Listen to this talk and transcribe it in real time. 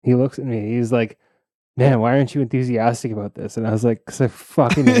He looks at me. He's like, "Man, why aren't you enthusiastic about this?" And I was like, "'Cause I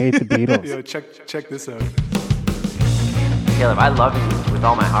fucking hate the Beatles." Yo, check this out. Caleb, I love you with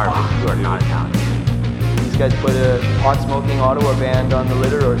all my heart, but you are not Italian. These guys put a pot-smoking Ottawa band on the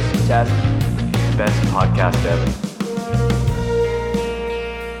litter, or test. Best podcast ever.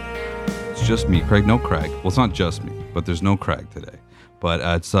 It's just me, Craig. No Craig. Well, it's not just me, but there's no Craig today. But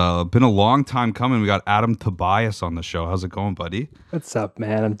it's been a long time coming. We got Adam Tobias on the show. How's it going, buddy? What's up,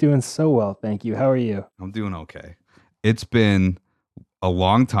 man? I'm doing so well, thank you. How are you? I'm doing okay. It's been a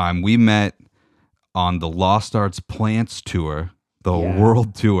long time. We met on the Lost Arts Plants tour, the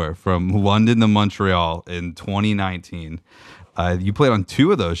world tour from London to Montreal in 2019. You played on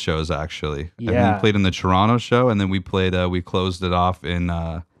two of those shows, actually. Yeah. And then you played in the Toronto show, and then we played. We closed it off in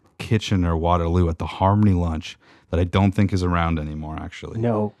Kitchener, Waterloo at the Harmony Lunch that I don't think is around anymore, actually.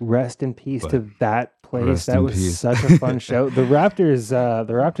 No, rest in peace to that place. Rest That in was peace. such a fun show. The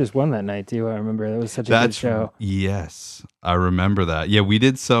Raptors won that night too. I remember that was such a good show. Yes, I remember that. Yeah, we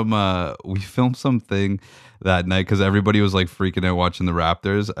did we filmed something that night because everybody was like freaking out watching the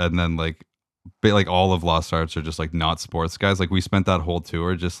Raptors, and then like all of Lost Arts are just like not sports guys. Like we spent that whole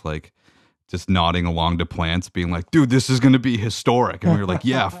tour just nodding along to plants, being like, "Dude, this is gonna be historic," and we were like,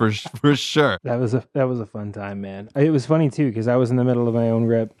 "Yeah, for sure." That was a fun time, man. It was funny too because I was in the middle of my own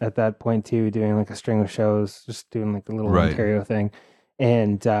rip at that point too, doing like a string of shows, just doing like the little Ontario thing,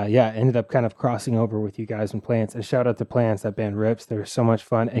 and ended up kind of crossing over with you guys and Plants. And shout out to Plants, that band rips. They were so much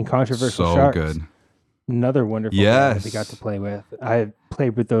fun. And Controversial So Sharks, good. another wonderful band that we got to play with. I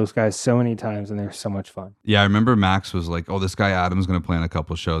played with those guys so many times, and they're so much fun. Yeah, I remember Max was like, "Oh, this guy Adam's gonna play in a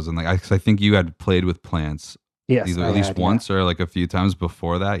couple shows," and like, I think you had played with Plants, Yes, either at least once or like a few times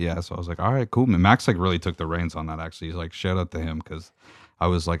before that. Yeah, so I was like, "All right, cool." Man, Max like really took the reins on that. Actually, he's like, shout out to him because I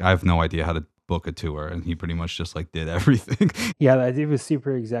was like, I have no idea how to book a tour, and he pretty much just like did everything. Yeah, that dude was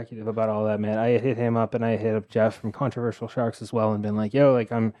super executive about all that, man. I hit him up and I hit up Jeff from Controversial Sharks as well and been like, "Yo,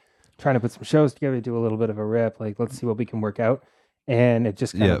 like I'm trying to put some shows together, do a little bit of a rip. Like, let's see what we can work out." And it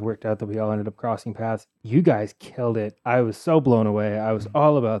just kind of worked out that we all ended up crossing paths. You guys killed it. I was so blown away. I was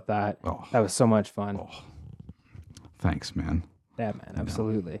all about that. Oh. That was so much fun. Oh. Thanks, man. Yeah, man,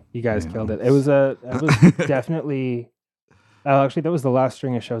 absolutely. You guys killed it. It was definitely. Actually, that was the last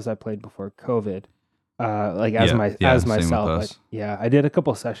string of shows I played before COVID. As myself. us. I did a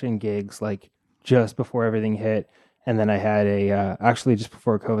couple session gigs like just before everything hit, and then I had actually just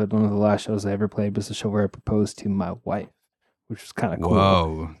before COVID. One of the last shows I ever played was the show where I proposed to my wife, which was kind of cool.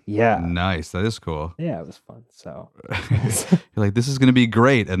 Whoa. Yeah. Nice. That is cool. Yeah, it was fun. So You're like, this is gonna be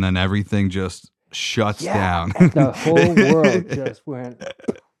great, and then everything just shuts down. the whole world just went.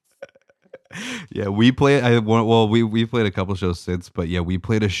 Yeah, we played. We played a couple shows since, but yeah, we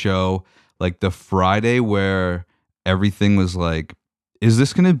played a show like the Friday where everything was like, "Is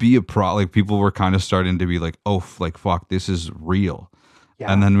this gonna be a pro?" Like people were kind of starting to be like, "Oh, fuck, this is real."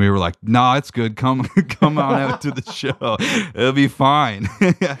 Yeah. And then we were like, "Nah, it's good. Come on out to the show. It'll be fine."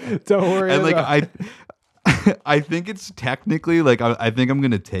 Don't worry. And like about I think it's technically like I think I'm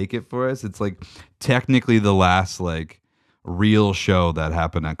gonna take it for us. It's like technically the last like real show that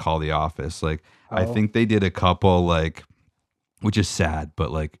happened at Call the Office. Like I think they did a couple like, which is sad,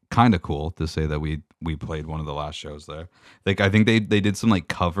 but like kind of cool to say that we played one of the last shows there. Like I think they did some like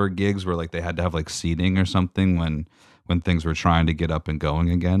cover gigs where like they had to have like seating or something when things were trying to get up and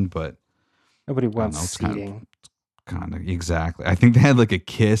going again. But Nobody wants seating. Kind of exactly. I think they had like a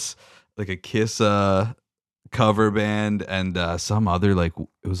Kiss cover band and some other like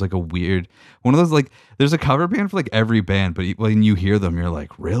it was like a weird one of those like there's a cover band for like every band, but when you hear them you're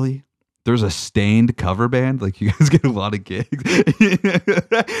like, really? There's a Stained cover band? Like you guys get a lot of gigs.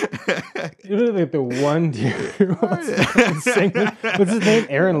 You're like the one dude who wants to sing. What's his name?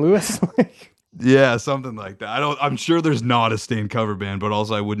 Aaron Lewis? Yeah, something like that. I'm sure there's not a Stained cover band, but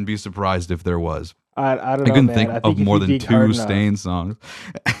also I wouldn't be surprised if there was. I don't know. I couldn't man. think of more than two Stained songs.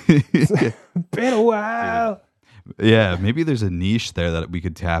 Been a while. Yeah, maybe there's a niche there that we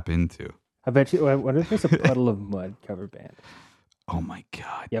could tap into. I bet you. I wonder if there's a Puddle of Mud cover band. Oh my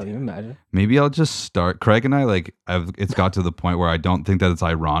god! Yeah, can you imagine? Maybe I'll just start. Craig and I it's got to the point where I don't think that it's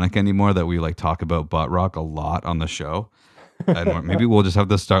ironic anymore that we like talk about butt rock a lot on the show, and maybe we'll just have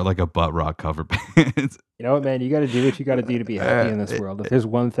to start like a butt rock cover band. You know what, man? You got to do what you got to do to be happy in this world. If there's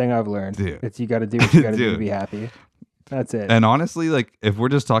one thing I've learned, dude. it's you got to do what you got to do to be happy. That's it. And honestly, like if we're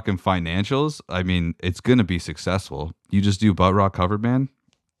just talking financials, I mean, it's gonna be successful. You just do butt rock cover band.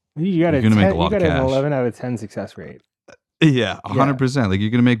 You got you're gonna make a lot of an cash. 11 out of 10 success rate. Yeah, 100%. Like you're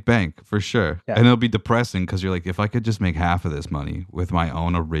gonna make bank for sure, Yeah. and it'll be depressing because you're like, if I could just make half of this money with my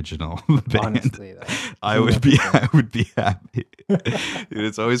own original band, Honestly, though. I would be happy. Dude,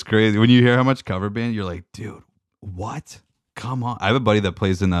 it's always crazy when you hear how much cover band. You're like, dude, what? Come on! I have a buddy that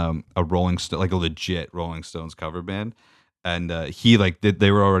plays in a Rolling Stone, like a legit Rolling Stones cover band, and he like they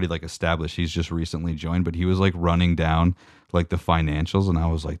were already like established. He's just recently joined, but he was like running down like the financials, and I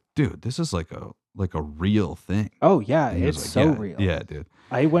was like, dude, this is like a real thing. Oh yeah, And he was it's like, so yeah, real. Yeah, dude.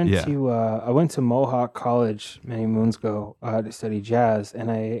 I went Yeah. to Mohawk College many moons ago to study jazz,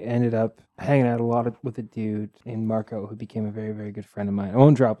 and I ended up hanging out a lot with a dude named Marco who became a very, very good friend of mine. I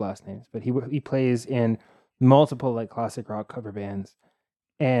won't drop last names, but he plays in multiple like classic rock cover bands,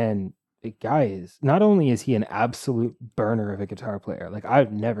 and the guy is not only is he an absolute burner of a guitar player, like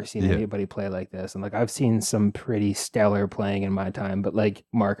I've never seen Yeah. anybody play like this, and like I've seen some pretty stellar playing in my time, but like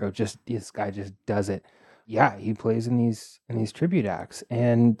Marco, just this guy just does it. Yeah, he plays in these tribute acts,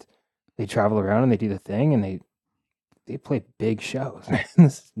 and they travel around and they do the thing, and they play big shows.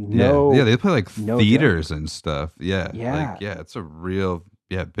 Yeah, they play like no theaters and stuff. Yeah, Yeah. like it's a real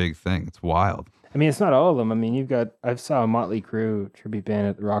big thing. It's wild. I mean, it's not all of them. I mean, I saw a Motley Crue tribute band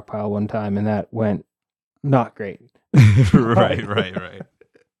at the Rock Pile one time, and that went not great. right.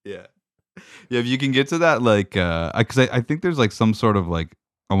 Yeah. If you can get to that, like, because I think there's like some sort of like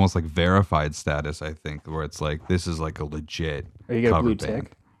almost like verified status. I think where it's like this is like a legit. Or you get a cover blue band.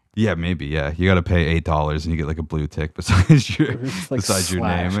 tick. Yeah, maybe. Yeah, you got to pay $8 and you get like a blue tick besides your It's like besides your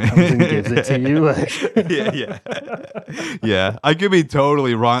Slash name. comes and gives it to you. Like. Yeah. I could be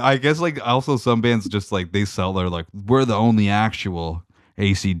totally wrong. I guess like also some bands just like they sell their like we're the only actual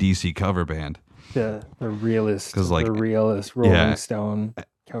AC/DC cover band. the realest, 'Cause, like, the realest Rolling yeah. Stone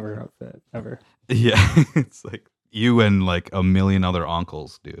cover outfit ever. Yeah, it's like you and like a million other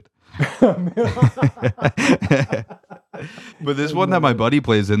uncles, dude. But this one that my buddy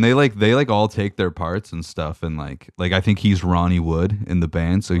plays in, they like all take their parts and stuff, and like I think he's Ronnie Wood in the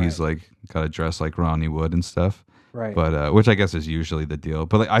band, so he's like gotta dress like Ronnie Wood and stuff. Right. But which I guess is usually the deal.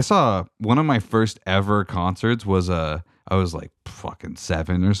 But like I saw one of my first ever concerts was I was like fucking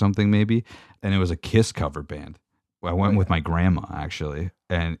 7 or something maybe, and it was a Kiss cover band. I went with my grandma actually,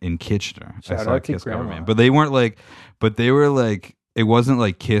 and in Kitchener. Shout I saw a out to Kiss cover Grandma. band, but they were like it wasn't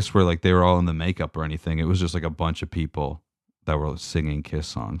like Kiss where like they were all in the makeup or anything. It was just like a bunch of people that were singing Kiss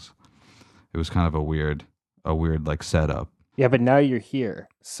songs. It was kind of a weird like setup. Yeah, but now you're here.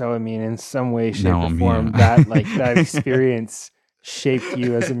 So I mean, in some way, shape, Now or I'm form, here. that experience shaped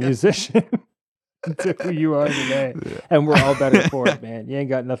you as a musician to who you are today. And we're all better for it, man. You ain't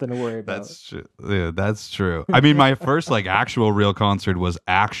got nothing to worry about. That's true. Yeah, that's true. I mean, my first like actual real concert was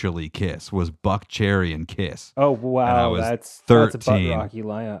actually Kiss. Was Buck Cherry and Kiss. Oh I wow, was that's a butt 13. rocky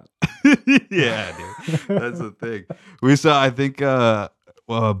lineup. Yeah, dude. That's the thing. We saw. I think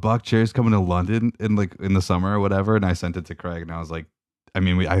Buck Cherry's coming to London in the summer or whatever, and I sent it to Craig, and I was like,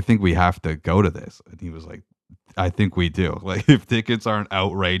 I think we have to go to this, and he was like, I think we do. Like, if tickets aren't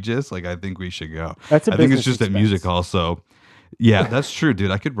outrageous, like I think we should go. That's a I think it's business just at music expense. hall. So, yeah, that's true,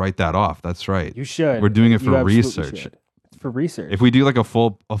 dude. I could write that off. That's right. You should. We're doing it You for absolutely research. should. It's for research. If we do like a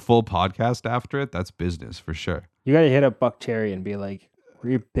full podcast after it, that's business for sure. You got to hit up Buck Cherry and be like, "We're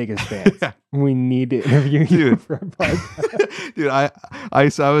your biggest fans. We need to interview you Dude. for a podcast." Dude, I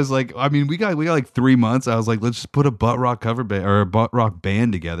was like, I mean, we got like 3 months. I was like, let's just put a butt rock cover band or a butt rock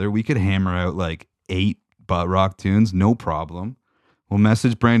band together. We could hammer out like 8 butt rock tunes, no problem. We'll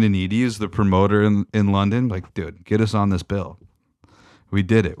message Brandon Eady, who's the promoter in London. Like, dude, get us on this bill. We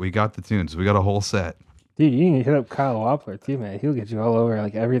did it. We got the tunes. We got a whole set. Dude, you can hit up Kyle Wappler too, man. He'll get you all over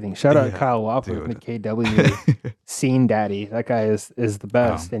like everything. Shout out Yeah, Kyle Wappler, dude. the KW scene daddy. That guy is the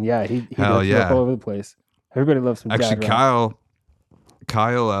best. And yeah, he Hell goes up yeah. all over the place. Everybody loves some Actually, dad rock.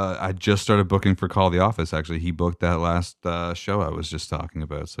 Kyle, I just started booking for Call the Office. Actually, he booked that last show I was just talking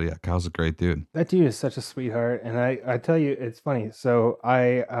about. So yeah, Kyle's a great dude. That dude is such a sweetheart. And I tell you, it's funny. So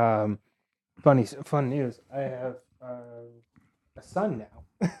fun news. I have a son now.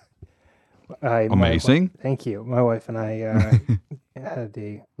 Amazing. Thank you. My wife and I had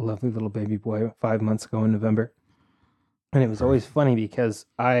a lovely little baby boy 5 months ago in November. And it was always funny because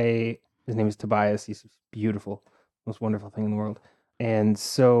his name is Tobias. He's beautiful, most wonderful thing in the world. And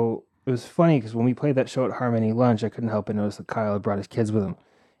so it was funny because when we played that show at Harmony Lunch, I couldn't help but notice that Kyle had brought his kids with him.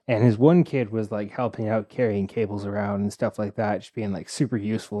 And his one kid was like helping out carrying cables around and stuff like that, just being like super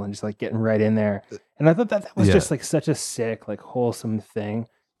useful and just like getting right in there. And I thought that was just like such a sick, like wholesome thing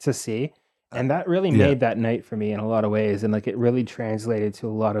to see. And that really made that night for me in a lot of ways. And like it really translated to a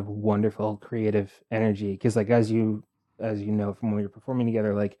lot of wonderful creative energy. Cause like as you know from when we were performing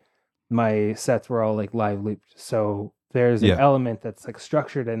together, like my sets were all like live looped. So there's an Yeah. element that's like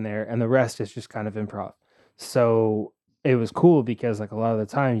structured in there, and the rest is just kind of improv. So it was cool because like a lot of the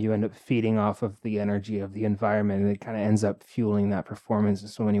time you end up feeding off of the energy of the environment, and it kind of ends up fueling that performance in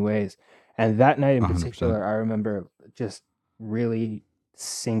so many ways. And that night in 100%. particular, I remember just really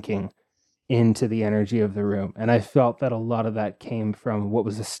sinking into the energy of the room. And I felt that a lot of that came from what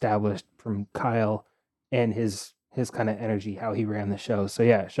was established from Kyle and his kind of energy, how he ran the show. So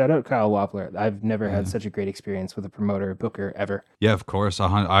yeah, shout out Kyle Wappler. I've never had such a great experience with a promoter booker ever. Yeah, of course.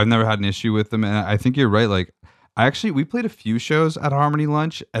 I've never had an issue with them, and I think you're right. Like, we played a few shows at Harmony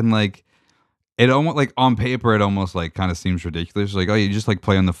Lunch, and like, it almost like on paper, it almost like kind of seems ridiculous. Like, oh, you just like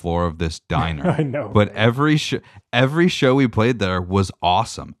play on the floor of this diner. I know. But man. every show we played there was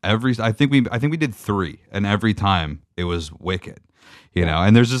awesome. I think we did 3, and every time it was wicked. You know,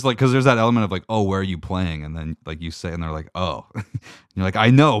 and there's just like, because there's that element of like, oh, where are you playing? And then like you say, and they're like, oh, and you're like, I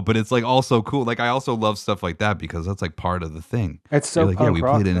know, but it's like also cool. Like I also love stuff like that because that's like part of the thing. It's so You're like, punk we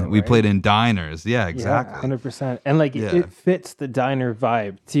rock, played in though, we right? played in diners. Yeah, exactly. 100%. And like Yeah. it fits the diner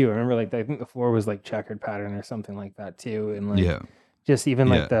vibe too. I remember like I think the floor was like checkered pattern or something like that too. And like Yeah. just even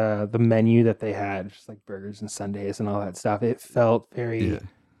Yeah. like the menu that they had, just like burgers and sundaes and all that stuff. It felt very,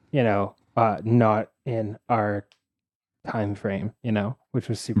 not in our time frame, which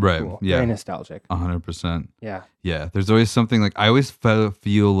was super Right, cool. yeah. Very nostalgic. 100%. Yeah. Yeah, there's always something like I always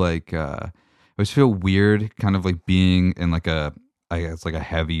feel like I always feel weird, kind of like being in like I guess like a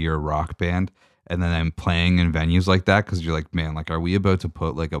heavier rock band, and then I'm playing in venues like that because you're like, man, like, are we about to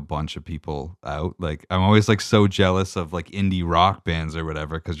put like a bunch of people out? Like, I'm always like so jealous of like indie rock bands or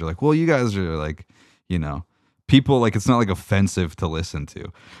whatever because you're like, well, you guys are like, people like it's not like offensive to listen to.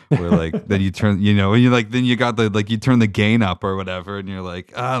 Where like then you turn, and you like then you got the like you turn the gain up or whatever, and you're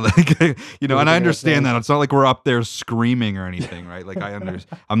like like and I understand that it's not like we're up there screaming or anything, right? Like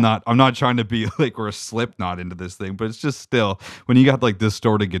I'm not trying to be like we're a Slipknot into this thing, but it's just still when you got like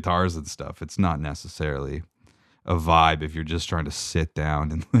distorted guitars and stuff, it's not necessarily a vibe if you're just trying to sit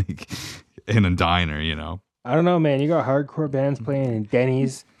down and like in a diner, I don't know, man. You got hardcore bands playing in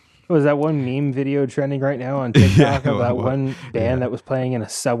Denny's. Was that one meme video trending right now on TikTok of that one band that was playing in a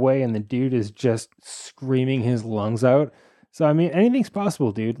Subway, and the dude is just screaming his lungs out? So I mean, anything's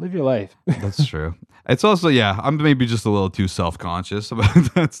possible, dude. Live your life. That's true. It's also I'm maybe just a little too self-conscious about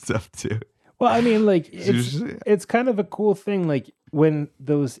that stuff too. Well, I mean, like it's kind of a cool thing, like when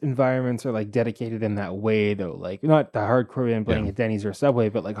those environments are like dedicated in that way, though. Like not the hardcore band playing at Denny's or Subway,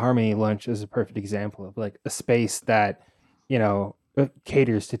 but like Harmony Lunch is a perfect example of like a space that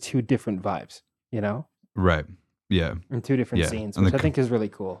caters to 2 different vibes, Right. Yeah. and 2 different scenes, And which I think is really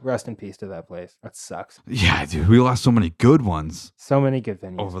cool. Rest in peace to that place. That sucks. Yeah, dude. We lost so many good ones So many good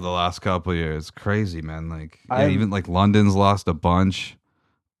venues. over the last couple of years. Crazy, man. Like I'm- even like London's lost a bunch.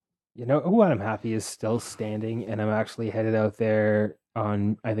 You know who I'm happy is still standing, and I'm actually headed out there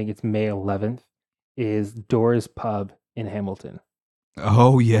on, I think it's May 11th, is Doors Pub in Hamilton.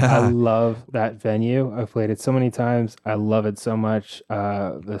 Oh I yeah. love that venue. I've played it so many times. I love it so much.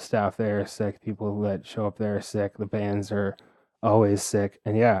 The staff there are sick. People that show up there are sick. The bands are always sick.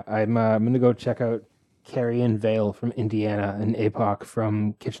 And yeah, I'm gonna go check out Carrie and Vale from Indiana and APOC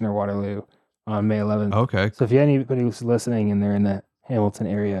from Kitchener-Waterloo on May 11th. Okay. So if you anybody who's listening and they're in the Hamilton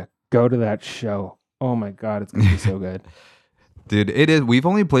area, go to that show. Oh my God, it's gonna be so good. Dude, it is. We've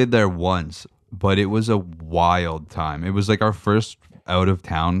only played there once, but it was a wild time. It was like our first out of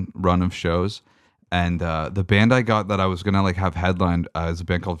town run of shows, and the band I got that I was gonna like have headlined is a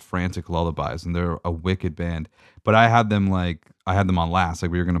band called Frantic Lullabies, and they're a wicked band. But I had them on last.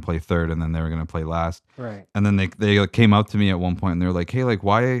 Like we were gonna play third, and then they were gonna play last. Right. And then they like, came up to me at one point, and they were like, "Hey, like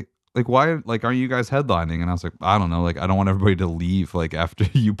why like aren't you guys headlining?" And I was like, "I don't know. Like I don't want everybody to leave like after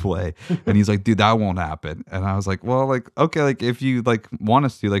you play." And he's like, "Dude, that won't happen." And I was like, "Well, like okay, like if you like want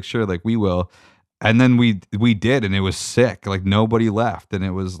us to, like sure, like we will." And then we did, and it was sick. Like nobody left, and it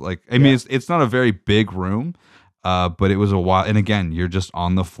was like I mean, it's not a very big room, but it was a while. And again, you're just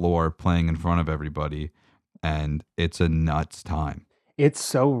on the floor playing in front of everybody, and it's a nuts time. It's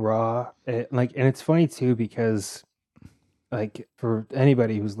so raw. And it's funny too because, like, for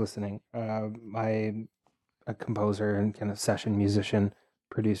anybody who's listening, I'm a composer and kind of session musician,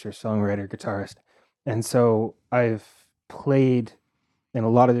 producer, songwriter, guitarist, and so I've played in a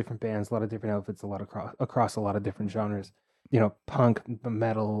lot of different bands, a lot of different outfits, a lot across a lot of different genres. Punk,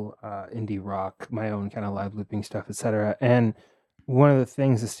 metal, indie rock, my own kind of live looping stuff, etc. And one of the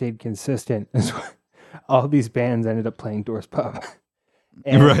things that stayed consistent is all these bands ended up playing Doors Pub.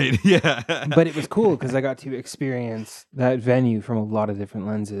 And, Right. Yeah. but it was cool because I got to experience that venue from a lot of different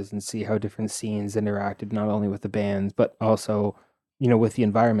lenses and see how different scenes interacted not only with the bands but also, with the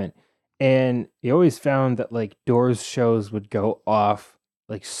environment. And you always found that like Doors shows would go off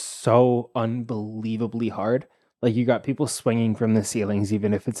like so unbelievably hard. Like you got people swinging from the ceilings,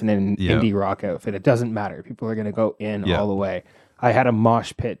 even if it's an Yeah. indie rock outfit. It doesn't matter. People are gonna go in Yeah. all the way. I had a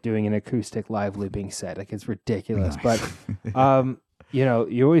mosh pit doing an acoustic live looping set. Like it's ridiculous. Nice. But you know,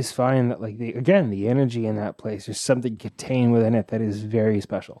 you always find that like the energy in that place, there's something contained within it that is very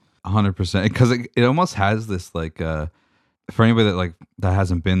special. 100%, because it almost has this like for anybody that like that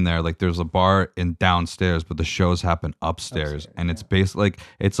hasn't been there, like there's a bar in downstairs, but the shows happen upstairs and it's based like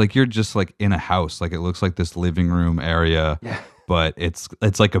it's like you're just like in a house, like it looks like this living room area. Yeah. But it's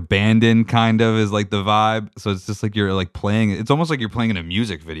like abandoned, kind of is like the vibe. So it's just like you're like playing. It's almost like you're playing in a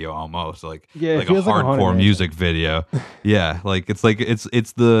music video, almost like Yeah, it like a feels like a haunted hardcore mansion. music video. Yeah, like it's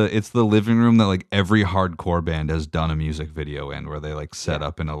the living room that like every hardcore band has done a music video in, where they like set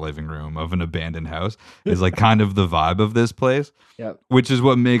up in a living room of an abandoned house. Is like kind of the vibe of this place. Yeah. Which is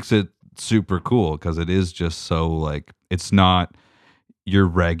what makes it super cool, because it is just so like it's not your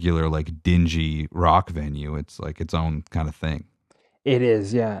regular like dingy rock venue. It's like its own kind of thing. It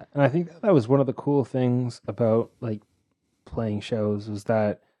is, yeah. And I think that was one of the cool things about like playing shows, was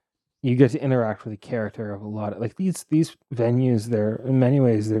that you get to interact with the character of a lot of like these venues. They're in many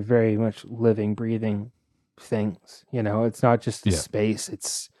ways they're very much living, breathing things. You know, it's not just a Yeah. space.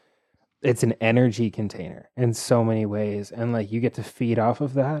 It's an energy container in so many ways, and like you get to feed off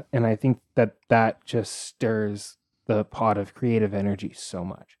of that. And I think that just stirs the pot of creative energy so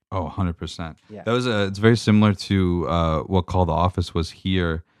much. Oh, 100%. Yeah. That was it's very similar to what Call the Office was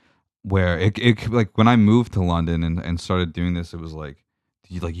here, where it like when I moved to London and started doing this, it was like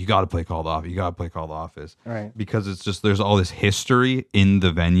you got to play Call the Office. You got to play Call the Office. Right. Because it's just there's all this history in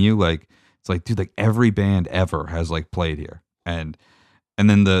the venue. Like it's like, dude, like every band ever has like played here. And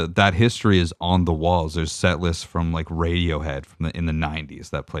then that history is on the walls. There's set lists from like Radiohead in the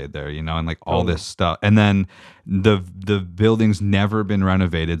 90s that played there, you know, and like all this stuff. And then the building's never been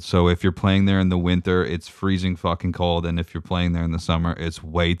renovated. So if you're playing there in the winter, it's freezing fucking cold, and if you're playing there in the summer, it's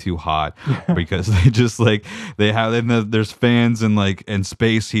way too hot because they just like there's fans and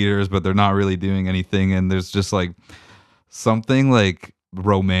space heaters, but they're not really doing anything, and there's just like something like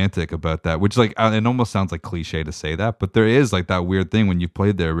romantic about that, which like it almost sounds like cliche to say that, but there is like that weird thing when you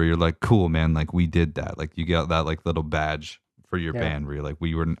played there where you're like, cool, man, like we did that, like you got that like little badge for your band where you're like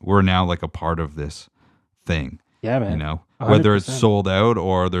we're now like a part of this thing. Yeah, man. You know, whether it's 100%. sold out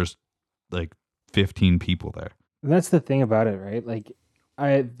or there's like 15 people there. And that's the thing about it, right? Like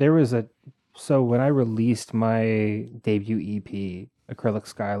so when I released my debut EP, Acrylic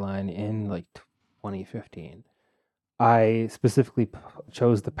Skyline, in like 2015, I specifically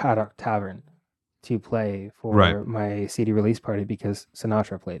chose the Paddock Tavern to play for Right. my CD release party because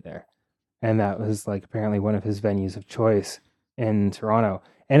Sinatra played there. And that was like apparently one of his venues of choice in Toronto.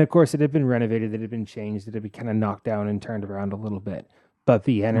 And of course, it had been renovated, it had been changed, it had been kind of knocked down and turned around a little bit. But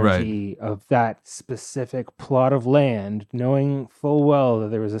the energy of that specific plot of land, knowing full well that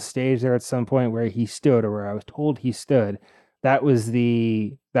there was a stage there at some point where he stood, or where I was told he stood, that was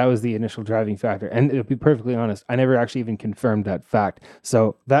the initial driving factor. And to be perfectly honest, I never actually even confirmed that fact.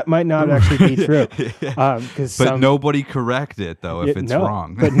 So that might not actually be true. But nobody correct it though if it's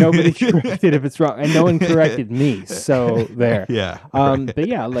wrong. But nobody corrected if it's wrong, and no one corrected me. So there. Yeah. But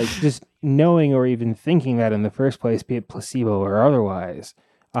yeah, like just knowing or even thinking that in the first place, be it placebo or otherwise,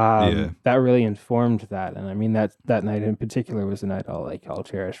 that really informed that. And I mean that night in particular was a night I'll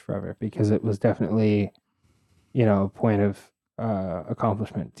cherish forever, because it was definitely, you know, a point of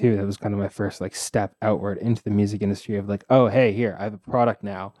accomplishment too. That was kind of my first like step outward into the music industry of like, oh hey, here I have a product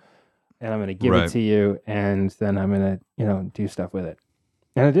now, and I'm gonna give it to you, and then I'm gonna, you know, do stuff with it.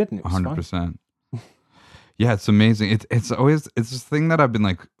 And I did, and it was 100%. Yeah, it's amazing. It's this thing that I've been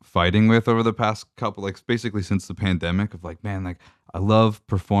like fighting with over the past couple, like basically since the pandemic, of like, man, like I love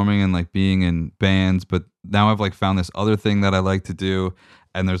performing and like being in bands, but now I've like found this other thing that I like to do,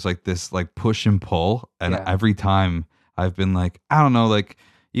 and there's like this like push and pull, and every time I've been like, I don't know, like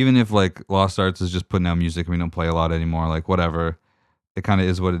even if like Lost Arts is just putting out music and we don't play a lot anymore, like whatever, it kind of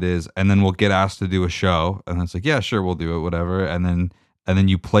is what it is. And then we'll get asked to do a show, and it's like, yeah, sure, we'll do it, whatever. And then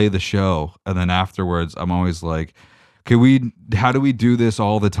you play the show, and then afterwards I'm always like, how do we do this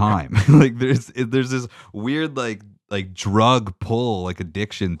all the time? Like there's this weird like drug pull, like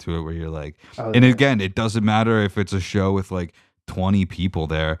addiction to it, where you're like, and again, it doesn't matter if it's a show with like 20 people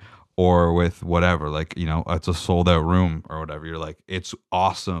there or with whatever, like, you know, it's a sold out room or whatever. You're like, it's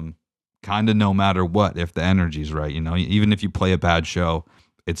awesome kind of no matter what, if the energy's right, you know, even if you play a bad show,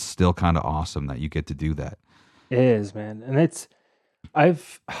 it's still kind of awesome that you get to do that. It is, man. And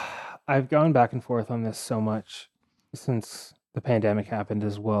I've gone back and forth on this so much since the pandemic happened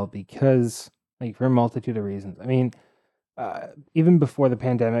as well, because like for a multitude of reasons. I mean, even before the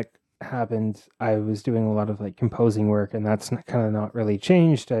pandemic happened, I was doing a lot of like composing work, and that's kind of not really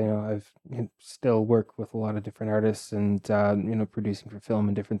changed. I've still work with a lot of different artists, and producing for film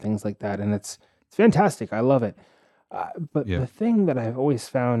and different things like that, and it's fantastic. I love it. But Yeah. the thing that I've always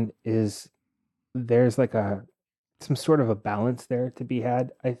found is there's like some sort of a balance there to be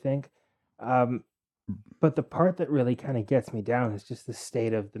had, I think. Um, but the part that really kind of gets me down is just the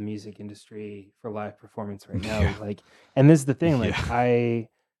state of the music industry for live performance right now. Yeah. Like, and this is the thing, like Yeah.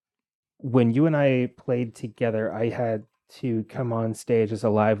 when you and I played together, I had to come on stage as a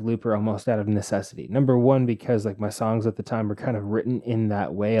live looper almost out of necessity. Number one, because like my songs at the time were kind of written in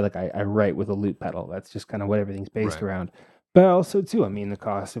that way. Like I write with a loop pedal. That's just kind of what everything's based Right. around. But also too, I mean, the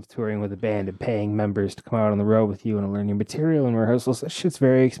cost of touring with a band and paying members to come out on the road with you and learn your material and rehearsals, that shit's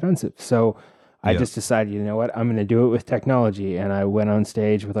very expensive. So I Yeah. just decided, you know what, I'm going to do it with technology. And I went on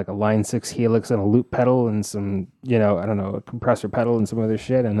stage with like a Line 6 Helix and a loop pedal and some, I don't know, a compressor pedal and some other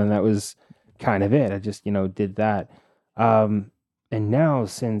shit. And then that was kind of it. I just, did that. And now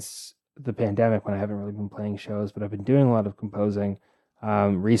since the pandemic, when I haven't really been playing shows, but I've been doing a lot of composing.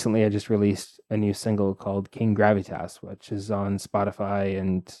 Recently, I just released a new single called King Gravitas, which is on Spotify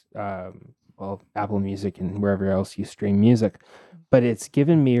and Apple Music and wherever else you stream music. But it's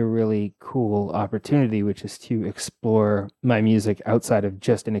given me a really cool opportunity, which is to explore my music outside of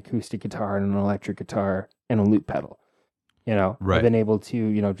just an acoustic guitar and an electric guitar and a loop pedal. I've Right. been able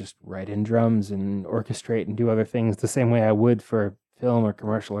to, just write in drums and orchestrate and do other things the same way I would for film or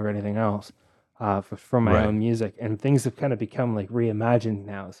commercial or anything else, for my Right. own music. And things have kind of become like reimagined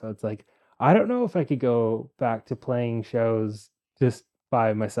now. So it's like, I don't know if I could go back to playing shows just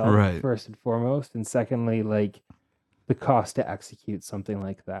by myself, Right. first and foremost. And secondly, like the cost to execute something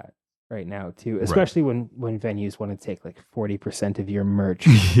like that right now too, especially when venues want to take like 40% of your merch.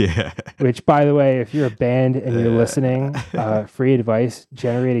 Yeah. Which, by the way, if you're a band and you're listening, free advice: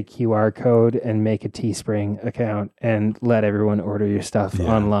 generate a QR code and make a Teespring account and let everyone order your stuff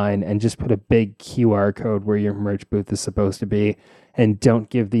online, and just put a big QR code where your merch booth is supposed to be, and don't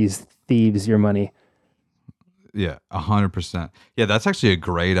give these thieves your money. Yeah, 100%. Yeah, that's actually a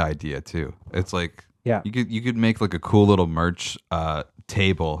great idea too. It's like Yeah. you could make like a cool little merch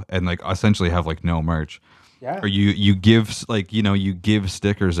table and like essentially have like no merch. Yeah. Or you give like you give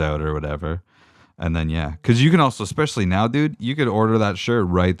stickers out or whatever. And then cuz you can also, especially now, dude, you could order that shirt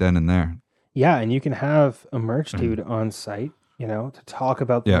right then and there. Yeah, and you can have a merch dude on site, to talk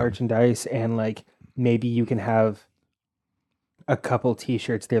about the merchandise, and like maybe you can have a couple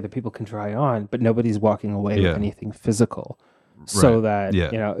t-shirts there that people can try on, but nobody's walking away with anything physical. So that,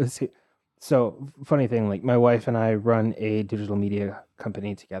 so funny thing, like my wife and I run a digital media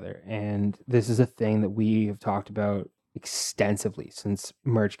company together, and this is a thing that we have talked about extensively since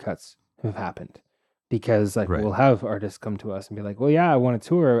merge cuts have happened. Because like we'll have artists come to us and be like, well, yeah, I want to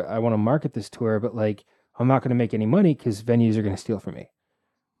tour, I want to market this tour, but like I'm not going to make any money because venues are going to steal from me.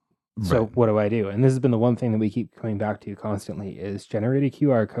 So what do I do? And this has been the one thing that we keep coming back to constantly is generate a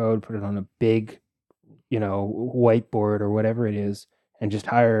QR code, put it on a big, whiteboard or whatever it is, and just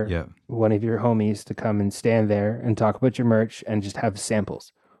hire one of your homies to come and stand there and talk about your merch and just have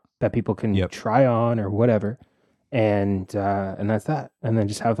samples that people can try on or whatever. And that's that. And then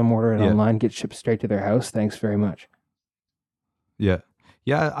just have them order it online, get shipped straight to their house. Thanks very much. Yeah.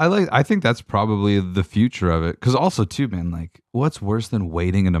 Yeah, I think that's probably the future of it. Because also too, man, like what's worse than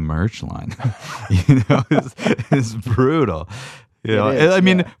waiting in a merch line? It's brutal. I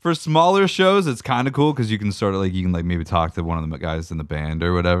mean, for smaller shows, it's kind of cool because you can sort of like maybe talk to one of the guys in the band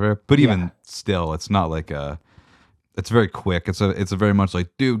or whatever. But even still, it's not like it's very quick. It's a very much like,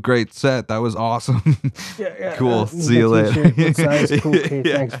 dude, great set. That was awesome. Cool. See you later. What size? Cool. Okay,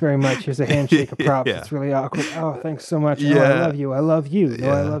 thanks very much. Here's a handshake of props. It's really awkward. Oh, thanks so much. Oh, I love you. I love you. No,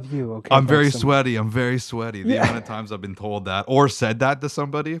 I love you. Okay. I'm very sweaty. I'm very sweaty. The amount of times I've been told that or said that to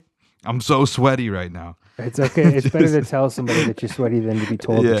somebody, I'm so sweaty right now. It's okay. It's better to tell somebody that you're sweaty than to be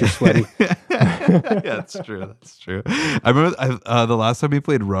told that you're sweaty. That's true. That's true. I remember the last time we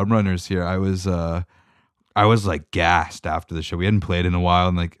played Rum Runners here, I was like gassed after the show. We hadn't played in a while,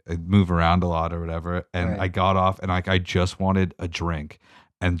 and like I'd move around a lot or whatever. And I got off, and like I just wanted a drink,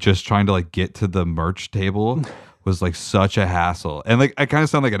 and just trying to like get to the merch table was like such a hassle. And like I kind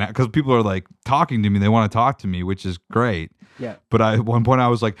of sound like because people are like talking to me, they want to talk to me, which is great. Yeah. But at one point I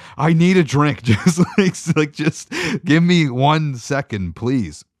was like, I need a drink. Just just give me 1 second,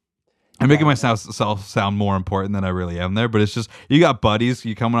 please. I'm making myself sound more important than I really am there, but it's just you got buddies,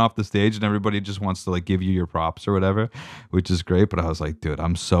 you coming off the stage, and everybody just wants to like give you your props or whatever, which is great. But I was like, dude,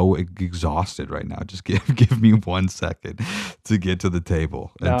 I'm so exhausted right now. Just give me 1 second to get to the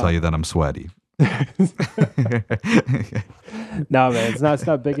table and tell you that I'm sweaty. No, man, it's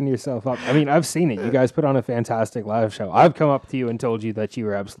not bigging yourself up. I mean, I've seen it. You guys put on a fantastic live show. I've come up to you and told you that you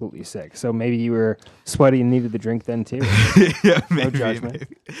were absolutely sick. So maybe you were sweaty and needed the drink then too. Yeah, maybe, no judgment.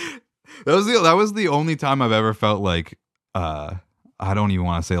 Maybe. That was the only time I've ever felt like I don't even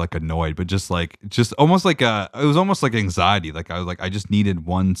want to say like annoyed, but just almost like it was almost like anxiety. Like I was like I just needed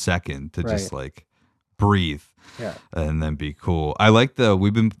 1 second to just like breathe. Yeah. And then be cool. I like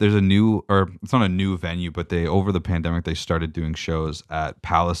there's a new, or it's not a new venue, but over the pandemic they started doing shows at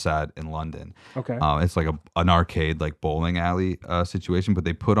Palisade in London. Okay. It's like an arcade, like bowling alley situation, but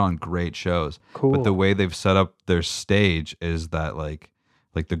they put on great shows. Cool. But the way they've set up their stage is that like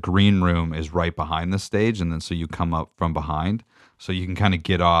the green room is right behind the stage, and then so you come up from behind, so you can kind of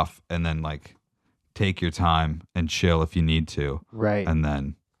get off and then like take your time and chill if you need to. Right. And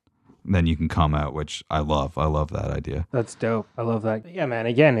then you can come out, which I love. I love that idea. That's dope. I love that. Yeah, man.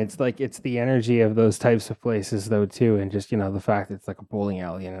 Again, it's the energy of those types of places though too, and just the fact that it's like a bowling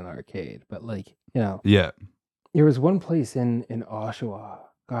alley and an arcade. But like yeah, there was one place in Oshawa.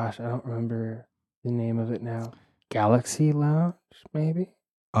 Gosh, I don't remember the name of it now. Galaxy Lounge, maybe.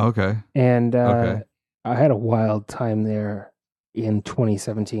 Okay. And Okay. I had a wild time there in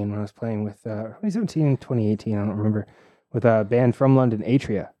 2017 when I was playing with 2017, 2018. I don't remember. With a band from London,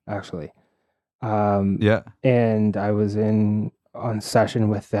 Atria, actually. Yeah. And I was on session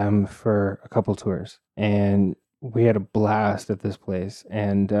with them for a couple tours, and we had a blast at this place.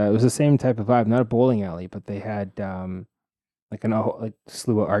 And it was the same type of vibe, not a bowling alley, but they had like a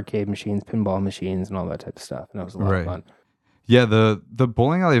slew of arcade machines, pinball machines, and all that type of stuff. And it was a lot of fun. Yeah, the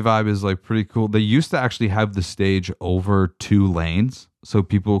bowling alley vibe is like pretty cool. They used to actually have the stage over 2 lanes, so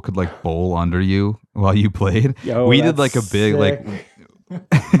people could like bowl under you while you played. Yo, we did like a big sick.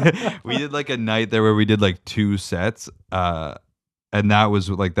 we did like a night there where we did like 2 sets, and that was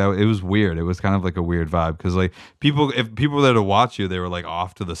like that. It was weird. It was kind of like a weird vibe because like if people were there to watch you, they were like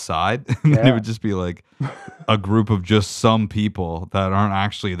off to the side. And Yeah. They would just be like a group of just some people that aren't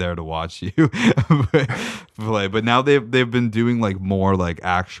actually there to watch you play. But now they've been doing like more like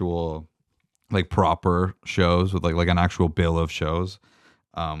actual like proper shows with like an actual bill of shows,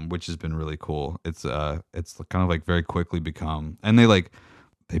 which has been really cool. It's kind of like very quickly become, and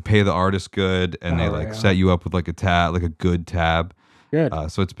they pay the artist good, and they like set you up with like a tab, like a good tab. Good.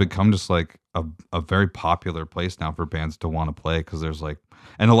 So it's become just like a very popular place now for bands to want to play, because there's like,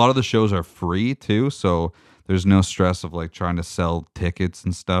 and a lot of the shows are free too, so there's no stress of like trying to sell tickets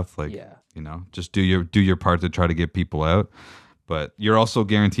and stuff. Like, just do your part to try to get people out. But you're also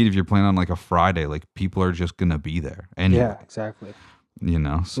guaranteed if you're playing on like a Friday, like people are just gonna be there anyway. Yeah, exactly.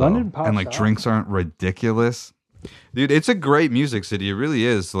 So London pops and like off. drinks aren't ridiculous. Dude, it's a great music city. It really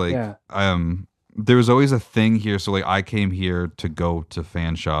is. Like, there was always a thing here. So like I came here to go to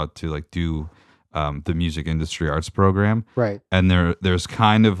Fanshawe to like do the music industry arts program. Right. And there's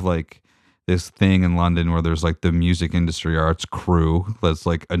kind of like this thing in London where there's like the music industry arts crew that's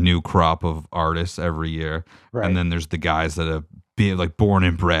like a new crop of artists every year. Right. And then there's the guys that have been like born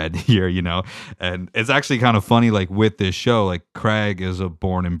and bred here, and it's actually kind of funny, like with this show, like Craig is a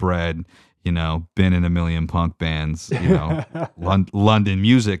born and bred, been in a million punk bands, London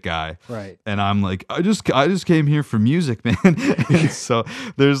music guy. Right. And I'm like, I just came here for music, man. And so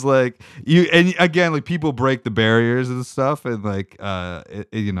there's like and again, like people break the barriers and stuff, and like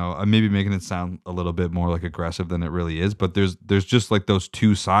I'm maybe making it sound a little bit more like aggressive than it really is, but there's just like those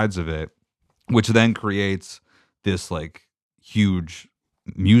two sides of it, which then creates this like huge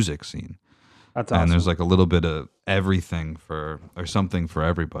music scene. That's awesome. And there's like a little bit of everything or something for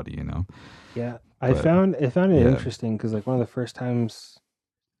everybody, Yeah, I found it interesting because like one of the first times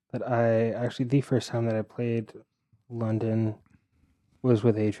that the first time that I played London was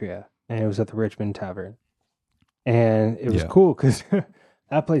with Atria, and it was at the Richmond Tavern, and it was cool because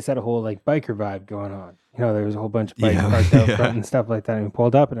that place had a whole like biker vibe going on. There was a whole bunch of bikes parked out front and stuff like that. And we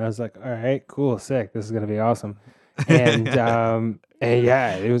pulled up, and I was like, "All right, cool, sick. This is gonna be awesome." And and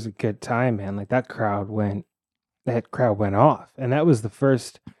yeah, it was a good time, man. Like that crowd went off, and that was the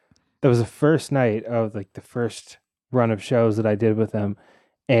first night of like the first run of shows that I did with them.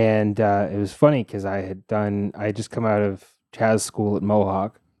 And it was funny because I had just come out of jazz school at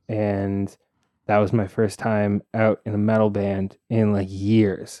Mohawk, and that was my first time out in a metal band in like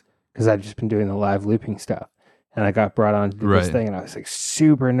years, because I'd just been doing the live looping stuff. And I got brought on to do this thing, and I was like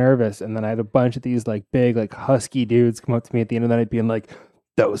super nervous. And then I had a bunch of these like big, like husky dudes come up to me at the end of the night being like,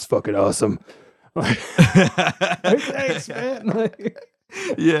 that was fucking awesome. Like, thanks, man. Like,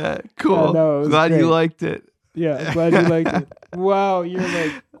 Yeah, cool. no, it was Glad great. you liked it. yeah, I'm glad you liked it. Wow,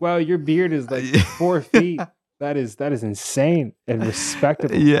 your beard is like 4 feet. That is insane and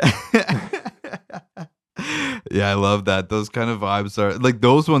respectable. Yeah. Yeah, I love that. Those kind of vibes are like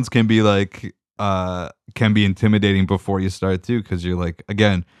those ones can be like can be intimidating before you start too, because you're like,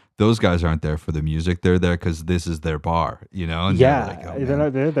 again, those guys aren't there for the music. They're there because this is their bar, you know? And Yeah, you're like, oh, they're man,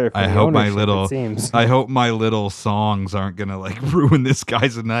 not they're there for I the hope my ownership, little it seems. I hope my little songs aren't gonna like ruin this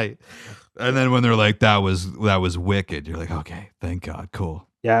guy's night. And then when they're like, that was wicked, you're like, okay, thank God, cool.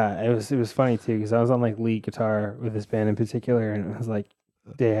 Yeah, it was funny too because I was on like lead guitar with this band in particular, and it was like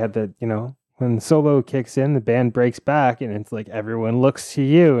they had the when the solo kicks in, the band breaks back, and it's like everyone looks to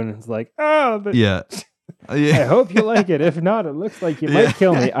you, and it's like, oh, but Yeah. I Yeah. hope you like it. If not, it looks like you might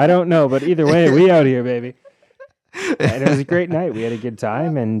kill me. I don't know, but either way, we out here, baby. And it was a great night. We had a good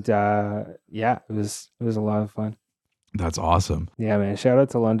time, and yeah, it was a lot of fun. That's awesome. Yeah, man. Shout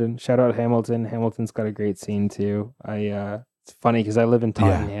out to London. Shout out Hamilton. Hamilton's got a great scene too. It's funny because I live in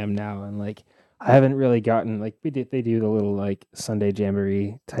Tottenham now, and like I haven't really gotten like they do the little like Sunday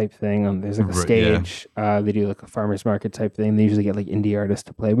jamboree type thing. There's like a stage. They do like a farmers market type thing. They usually get like indie artists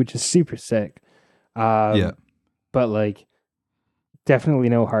to play, which is super sick. But like definitely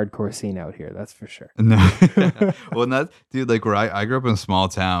no hardcore scene out here. That's for sure. No. Well, not dude. Like where I grew up in a small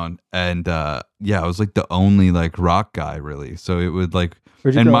town, and yeah, I was like the only like rock guy really. So it would like,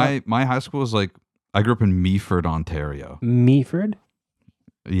 Where'd you and grow up? my high school was like, I grew up in Meaford, Ontario. Meaford?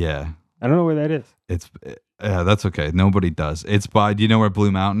 Yeah, I don't know where that is. it's that's okay. Nobody does. It's by. Do you know where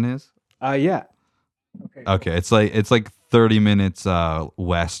Blue Mountain is? Yeah. Okay, it's like 30 minutes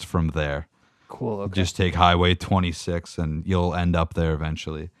west from there. Cool. Okay. Just take Highway 26 and you'll end up there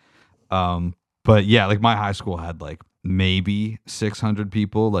eventually. But yeah, like my high school had like maybe 600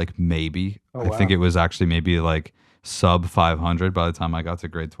 people, like maybe. Oh, I think it was actually maybe like sub 500 by the time I got to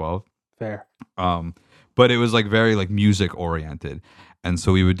grade 12. Fair. But it was like very like music oriented. And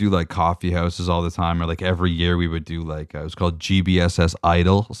so we would do like coffee houses all the time, or like every year we would do like it was called GBSS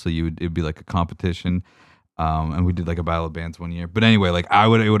Idol. So it'd be like a competition. And we did like a battle of bands one year. But anyway, like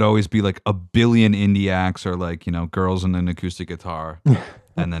it would always be like a billion indie acts or like, girls and an acoustic guitar.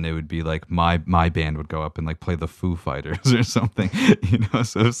 And then it would be like my band would go up and like play the Foo Fighters or something,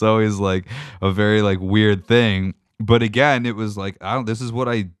 so it's always like a very like weird thing. But again, it was like, this is what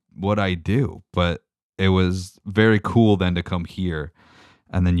I do. But it was very cool then to come here.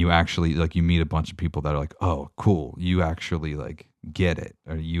 And then you actually like, you meet a bunch of people that are like, oh, cool. You actually like get it,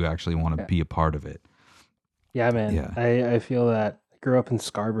 or you actually want to be a part of it. Yeah, man. Yeah. I feel that. I grew up in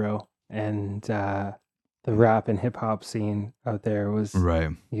Scarborough, and the rap and hip hop scene out there was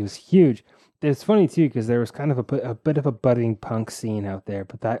huge. It's funny too because there was kind of a bit of a budding punk scene out there,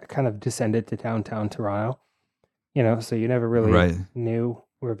 but that kind of descended to downtown Toronto. So you never really knew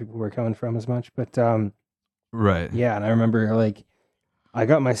where people were coming from as much. But yeah, and I remember like I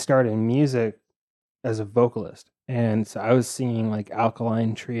got my start in music as a vocalist, and so I was singing like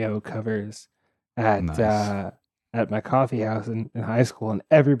Alkaline Trio covers at my coffee house in high school, and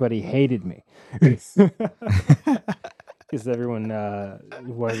everybody hated me because everyone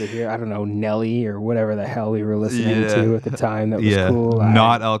wanted to hear, I don't know, Nelly or whatever the hell we were listening to at the time. That was cool.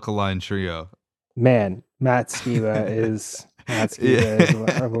 Not Alkaline Trio. Man, Matt Skiba is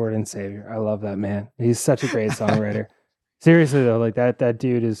our Lord and Savior. I love that man. He's such a great songwriter. Seriously though, like that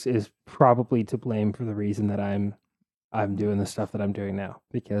dude is probably to blame for the reason that I'm doing the stuff that I'm doing now,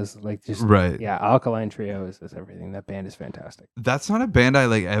 because like just Alkaline Trio is everything. That band is fantastic. That's not a band I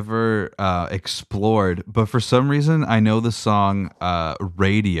like ever explored, but for some reason I know the song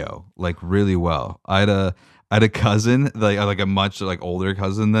Radio like really well. I had a cousin, like a much like older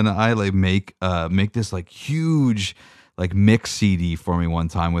cousin than I, like make this like huge like mix CD for me one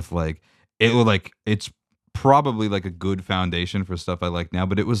time with like it's probably like a good foundation for stuff I like now,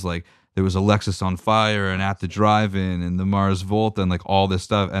 but it was like there was Alexis on Fire and At the Drive-In and the Mars Volta and like all this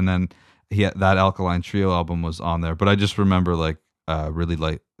stuff, and then that Alkaline Trio album was on there. But I just remember like really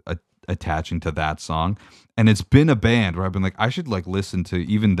like attaching to that song, and it's been a band where I've been like, I should like listen to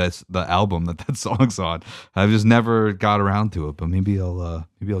even the album that song's on. I've just never got around to it, but maybe I'll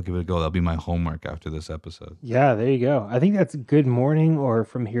give it a go. That'll be my homework after this episode. Yeah, there you go. I think that's Good Morning or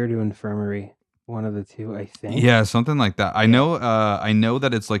From Here to Infirmary. One of the two, I think. Yeah, something like that. I know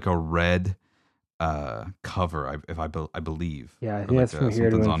that it's like a red cover. I believe. Yeah, I think that's From Here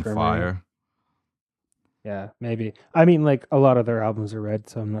to Infirmary. On Fire. Yeah, maybe. I mean, like a lot of their albums are red,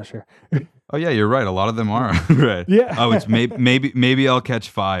 so I'm not sure. Oh yeah, you're right. A lot of them are red. Yeah. Oh, it's maybe I'll Catch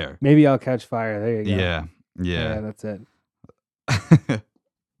Fire. Maybe I'll Catch Fire. There you go. Yeah. Yeah, that's it.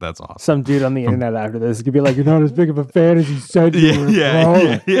 That's awesome. Some dude on the internet after this could be like, "You're not as big of a fan as you said you were."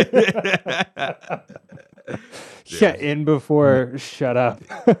 Yeah. Shut in before shut up.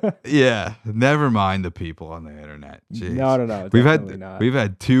 Yeah, never mind the people on the internet. Jeez. No. We've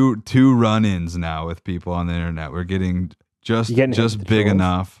had two run-ins now with people on the internet. We're getting just big trolls?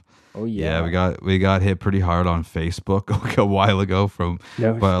 enough. Oh yeah. We got hit pretty hard on Facebook like a while ago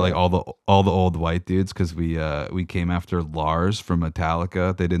like all the old white dudes because we came after Lars from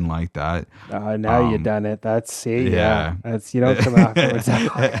Metallica. They didn't like that. Now you done it. That's That's you don't come after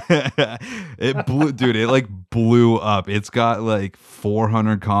Metallica. It blew up. It's got like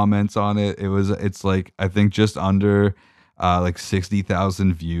 400 comments on it. It's like I think just under like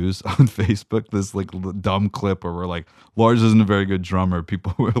 60,000 views on Facebook. This like dumb clip where we're like, Lars isn't a very good drummer.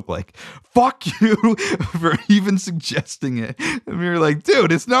 People were like, fuck you for even suggesting it. And we were like,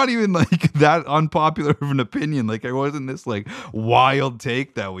 dude, it's not even like that unpopular of an opinion. Like it wasn't this like wild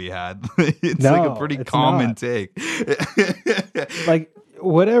take that we had. It's like a pretty common take. Like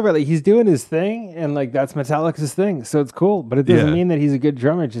whatever, like he's doing his thing and like that's Metallica's thing, so it's cool, but it doesn't mean that he's a good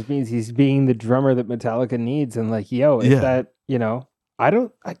drummer. It just means he's being the drummer that Metallica needs. And like, that,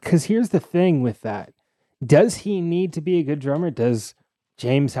 because here's the thing with that. Does he need to be a good drummer? Does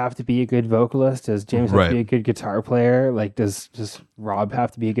James have to be a good vocalist? Does James have to be a good guitar player? Like does Rob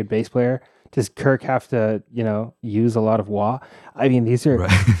have to be a good bass player? Does Kirk have to, use a lot of wah? I mean, these are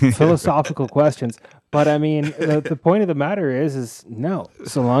philosophical questions. But I mean, the point of the matter is no.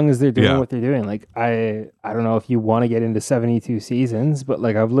 So long as they're doing what they're doing, like I don't know if you want to get into 72 seasons, but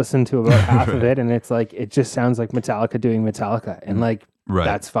like I've listened to about half of it, and it's like it just sounds like Metallica doing Metallica, and like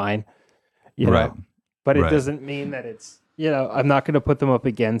that's fine, you know. But it doesn't mean that it's I'm not going to put them up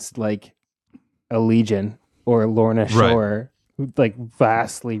against like a Legion or Lorna Shore, like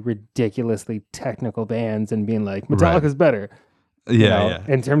vastly ridiculously technical bands, and being like Metallica's better.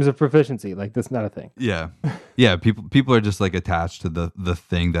 In terms of proficiency, like that's not a thing. People are just like attached to the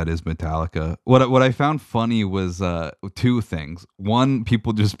thing that is Metallica. What I found funny was two things. One,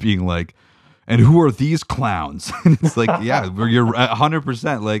 people just being like, and who are these clowns? And it's like, you're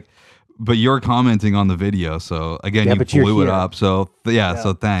 100% like, but you're commenting on the video, so again, you blew it up. So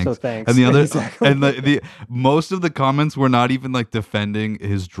so thanks. So thanks. And the other and the most of the comments were not even like defending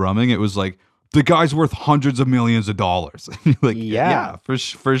his drumming. It was like, the guy's worth hundreds of millions of dollars. Like, for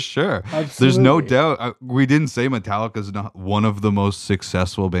sure. Absolutely. There's no doubt. We didn't say Metallica's not one of the most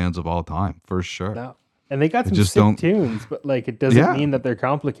successful bands of all time, for sure. No. And they got some sick tunes, but like it doesn't mean that they're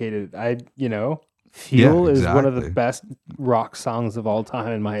complicated. Fuel is one of the best rock songs of all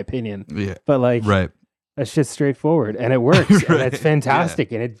time, in my opinion. Yeah. But like, that's just straightforward, and it works, and it's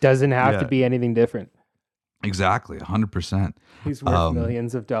fantastic, and it doesn't have to be anything different. Exactly, 100%. He's worth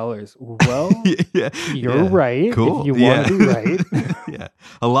millions of dollars. Well, you're right. Cool. If you want to be right.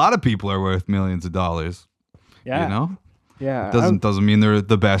 A lot of people are worth millions of dollars. Yeah. Yeah. It doesn't mean they're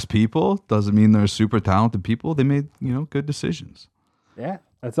the best people. Doesn't mean they're super talented people. They made, good decisions. Yeah.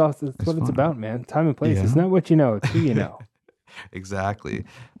 That's what it's about, man. Time and place. It's not what you know, it's who you know. Exactly.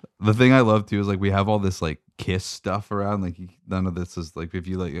 The thing I love too is like we have all this like Kiss stuff around. Like none of this is like, if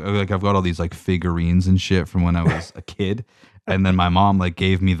you like I've got all these like figurines and shit from when I was a kid, and then my mom like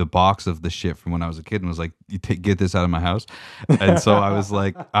gave me the box of the shit from when I was a kid and was like, get this out of my house. And so I was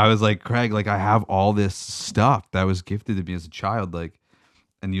like, Craig, like I have all this stuff that was gifted to me as a child, like,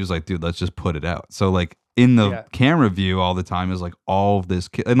 and he was like, dude, let's just put it out. So like in the camera view all the time is like all of this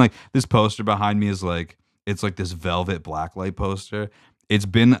and like this poster behind me is like, it's like this velvet blacklight poster. It's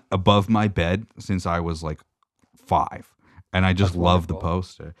been above my bed since I was like 5, and I just love the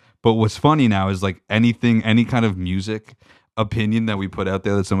poster. But what's funny now is like any kind of music opinion that we put out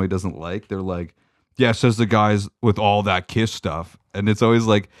there that somebody doesn't like, they're like, says the guys with all that Kiss stuff. And it's always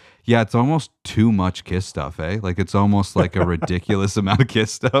like, it's almost too much Kiss stuff, eh? Like it's almost like a ridiculous amount of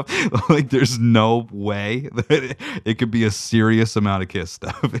Kiss stuff. Like there's no way that it could be a serious amount of Kiss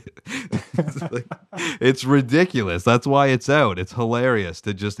stuff. It's ridiculous. That's why it's out. It's hilarious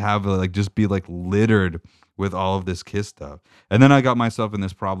to just have just be like littered with all of this Kiss stuff. And then I got myself in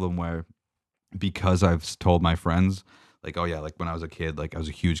this problem where, because I've told my friends like, oh yeah, like when I was a kid, like I was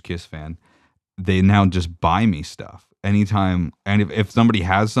a huge Kiss fan, they now just buy me stuff anytime. And if somebody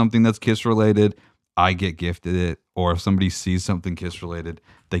has something that's Kiss related, I get gifted it. Or if somebody sees something Kiss related,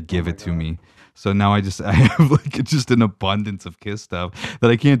 they give it to me. So now I have like just an abundance of Kiss stuff that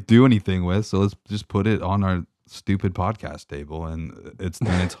I can't do anything with. So let's just put it on our stupid podcast table, and it's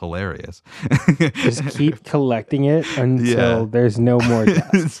hilarious. Just keep collecting it until there's no more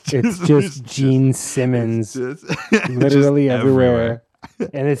dust. It's just Gene Simmons literally everywhere.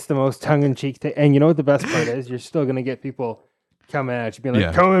 And it's the most tongue-in-cheek thing. And you know what the best part is? You're still going to get people coming at you, being like,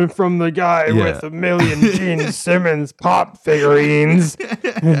 Yeah. coming from the guy Yeah. with 1 million Gene Simmons pop figurines.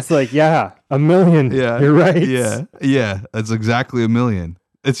 And it's like, yeah, 1 million. Yeah. You're right. Yeah. Yeah. That's exactly 1 million.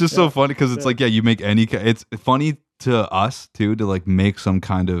 It's just so funny because it's like, yeah, you make it's funny to us too to like make some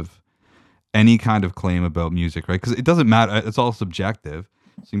kind of any kind of claim about music, right? Because it doesn't matter. It's all subjective.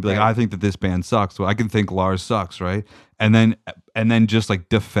 So you can be like, I think that this band sucks. Well, I can think Lars sucks, right? And then just like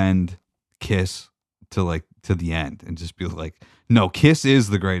defend Kiss to the end and just be like, no, Kiss is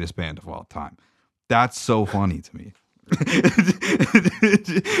the greatest band of all time. That's so funny to me.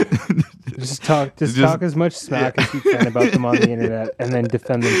 Just talk as much smack as you can about them on the internet, and then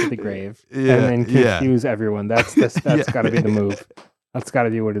defend them to the grave, and then confuse everyone. That's got to be the move. That's got to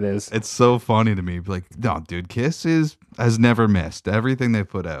be what it is. It's so funny to me. Like, no, dude, Kiss has never missed. Everything they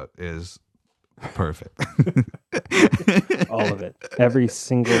put out is perfect. All of it, every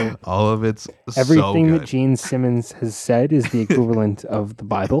single, all of it's everything so that good. Gene Simmons has said is the equivalent of the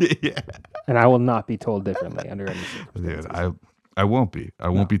Bible, and I will not be told differently under any circumstances. Dude, I won't be. I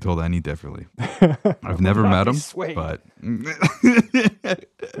won't be told any differently. I've never met him, but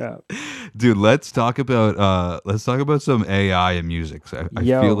dude, let's talk about some AI and music. I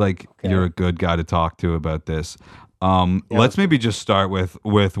feel like you're a good guy to talk to about this. Let's maybe just start with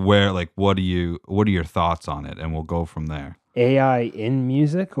where, like, what are your thoughts on it, and we'll go from there. AI in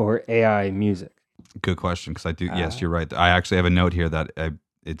music or AI music? Good question, because I do. Yes, you're right. I actually have a note here that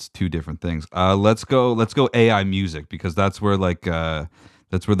it's two different things. Let's go AI music, because that's where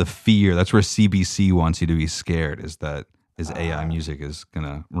that's where CBC wants you to be scared, is AI music is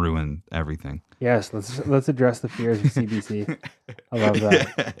gonna ruin everything. Yes, let's address the fears of CBC. I love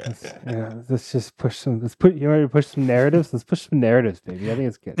that. Let's just push some. You ready to push some narratives? Let's push some narratives, baby. I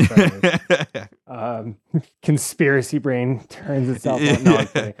think it's good. Conspiracy brain turns itself on. No, I'm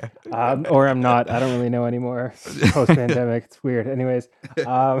kidding. Or I'm not. I don't really know anymore. Post pandemic, it's weird. Anyways,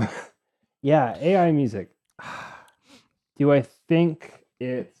 yeah, AI music. Do I think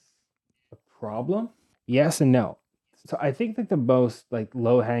it's a problem? Yes and no. So I think that the most like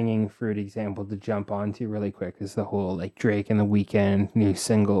low-hanging fruit example to jump onto really quick is the whole like Drake and the Weeknd new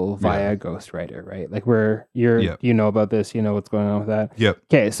single via Ghostwriter, right? Like you know about this, you know what's going on with that. Yep.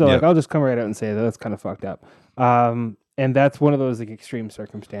 Okay, so like I'll just come right out and say that's kind of fucked up. And that's one of those like extreme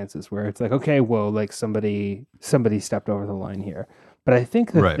circumstances where it's like, okay, well, like somebody stepped over the line here. But I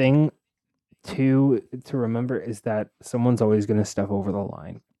think the thing to remember is that someone's always going to step over the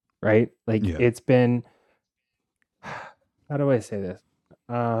line, right? Like it's been. How do I say this?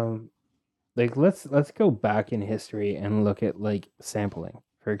 Like let's go back in history and look at like sampling,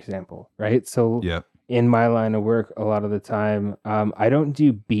 for example, right? So in my line of work, a lot of the time, I don't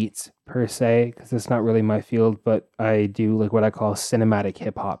do beats per se because it's not really my field, but I do like what I call cinematic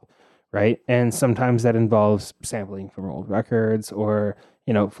hip hop, right? And sometimes that involves sampling from old records or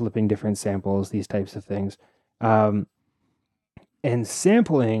flipping different samples, these types of things. And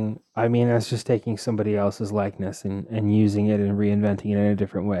sampling, I mean, that's just taking somebody else's likeness and using it and reinventing it in a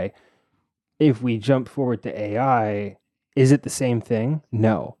different way. If we jump forward to AI, is it the same thing?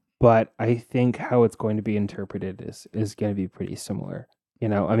 No. But I think how it's going to be interpreted is going to be pretty similar.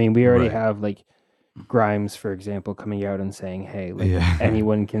 I mean, we already have like Grimes, for example, coming out and saying, hey, like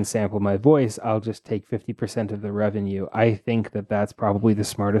anyone can sample my voice. I'll just take 50% of the revenue. I think that that's probably the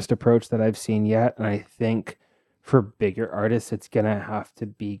smartest approach that I've seen yet. And I think for bigger artists, it's going to have to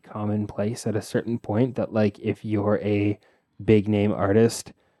be commonplace at a certain point that like if you're a big name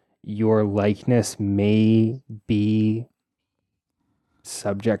artist, your likeness may be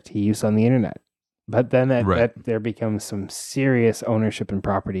subject to use on the internet. But then that there becomes some serious ownership and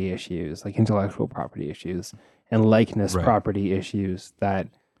property issues, like intellectual property issues and likeness property issues that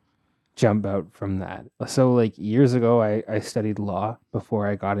jump out from that. So like years ago, I studied law before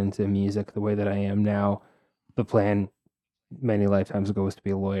I got into music the way that I am now. The plan many lifetimes ago was to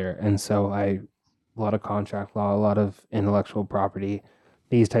be a lawyer. And so a lot of contract law, a lot of intellectual property,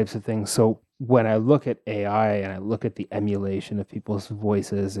 these types of things. So when I look at AI and I look at the emulation of people's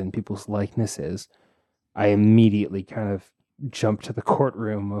voices and people's likenesses, I immediately kind of jump to the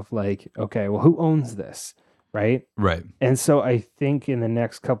courtroom of like, okay, well, who owns this? Right. Right. And so I think in the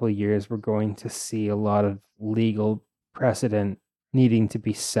next couple of years, we're going to see a lot of legal precedent needing to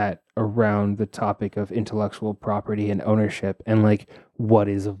be set around the topic of intellectual property and ownership and like, what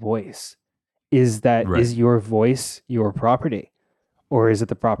is a voice? Is your voice your property? Or is it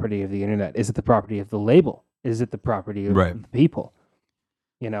the property of the internet? Is it the property of the label? Is it the property of the people?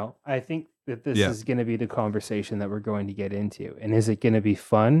 I think that this is going to be the conversation that we're going to get into. And is it going to be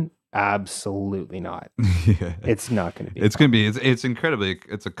fun? Absolutely not. It's not going to be. It's going to be. It's incredibly.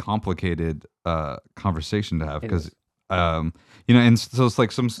 It's a complicated conversation to have because And so it's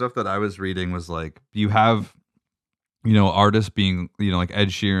like some stuff that I was reading was like you have, artists being, like Ed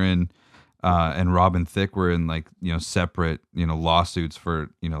Sheeran and Robin Thicke were in like, separate, lawsuits for,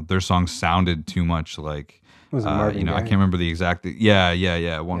 their songs sounded too much like, Was it Marvin I Gaye? can't remember the exact.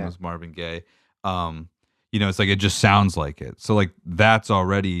 Yeah. One Yeah. was Marvin Gaye. It's like it just sounds like it. So like that's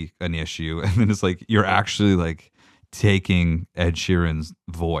already an issue. And then it's like you're actually like taking Ed Sheeran's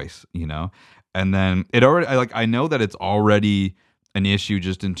voice, and then it already I know that it's already an issue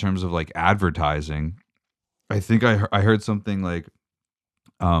just in terms of like advertising. I think I heard something like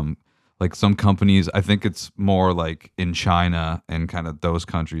some companies, I think it's more like in China and kind of those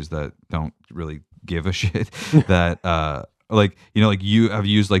countries that don't really give a shit that like you have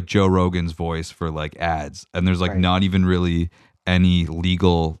used like Joe Rogan's voice for like ads, and there's like Right. not even really any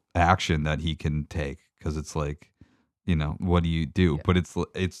legal action that he can take because it's like, what do you do? Yeah. But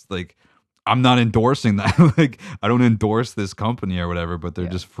it's like I'm not endorsing that. Like I don't endorse this company or whatever, but they're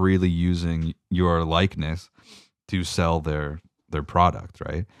Yeah. just freely using your likeness to sell their product,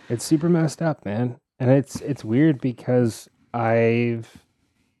 right? It's super messed up, man. And it's weird because I've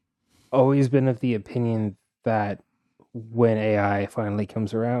always been of the opinion that when AI finally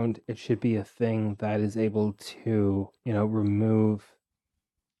comes around, it should be a thing that is able to, remove,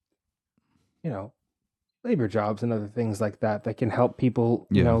 labor jobs and other things like that that can help people,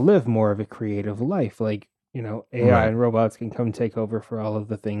 Yeah. live more of a creative life. Like, AI Right. and robots can come take over for all of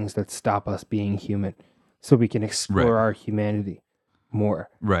the things that stop us being human so we can explore Right. our humanity more.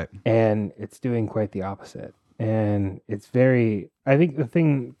 Right. And it's doing quite the opposite. And I think the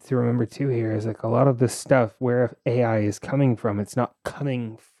thing to remember too here is like a lot of this stuff where AI is coming from, it's not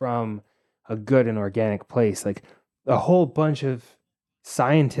coming from a good and organic place. Like a whole bunch of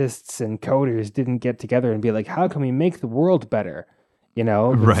scientists and coders didn't get together and be like, how can we make the world better? That's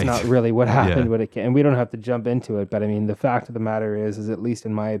Right. not really what happened, Yeah. but it can, and we don't have to jump into it. But I mean, the fact of the matter is at least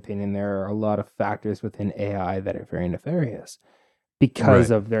in my opinion, there are a lot of factors within AI that are very nefarious because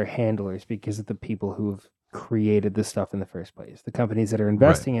Right. of their handlers, because of the people who've created this stuff in the first place. The companies that are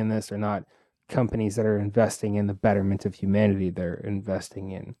investing in this are not companies that are investing in the betterment of humanity. They're investing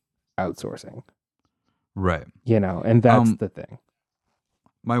in outsourcing, Right. and that's the thing.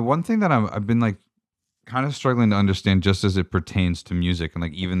 My one thing that I've been like kind of struggling to understand just as it pertains to music and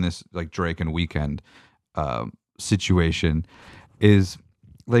like even this like Drake and Weeknd situation is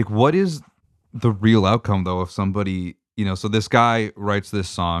like what is the real outcome though if somebody so this guy writes this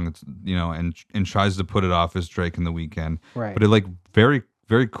song and tries to put it off as Drake and the Weeknd, Right. but it like very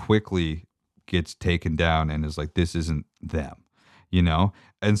very quickly gets taken down and is like this isn't them,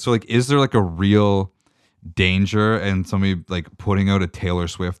 and so like is there like a real danger and somebody like putting out a Taylor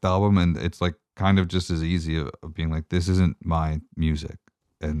Swift album and it's like kind of just as easy of being like this isn't my music,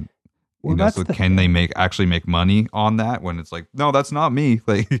 and Well, that's so the can they thing. actually make money on that when it's like no that's not me,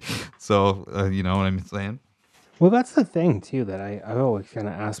 like so you know what I'm saying? Well, that's the thing too that I've always kind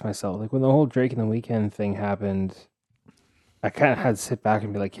of asked myself. Like when the whole Drake and the Weeknd thing happened, I kind of had to sit back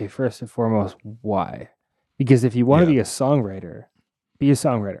and be like, "Hey, first and foremost, why?" Because if you want to Yeah. be a songwriter, be a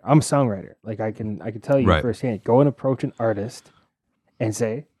songwriter. I'm a songwriter. Like I can tell you Right. firsthand. Go and approach an artist and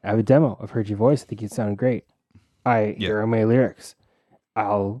say, "I have a demo. I've heard your voice. I think you sound great. Here are my lyrics.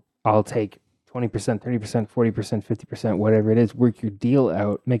 I'll take 20%, 30%, 40%, 50%, whatever it is. Work your deal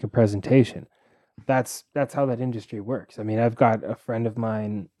out. Make a presentation." That's how that industry works. I mean, I've got a friend of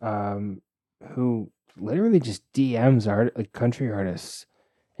mine who literally just DMs like country artists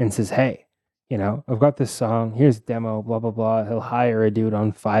and says, "Hey, I've got this song. Here's a demo. Blah blah blah." He'll hire a dude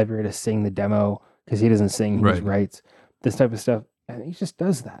on Fiverr to sing the demo because he doesn't sing, he just Right. writes this type of stuff, and he just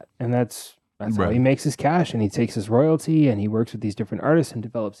does that, and that's how Right. he makes his cash, and he takes his royalty, and he works with these different artists and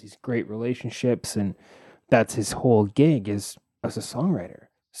develops these great relationships, and that's his whole gig is as a songwriter.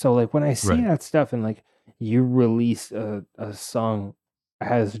 So like when I see Right. that stuff and like you release a song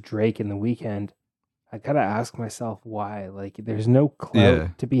as Drake in the Weekend, I gotta ask myself why. Like there's no clout Yeah.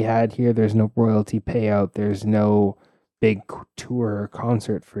 to be had here. There's no royalty payout. There's no big tour or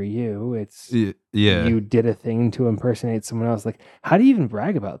concert for you. It's Yeah. you did a thing to impersonate someone else. Like how do you even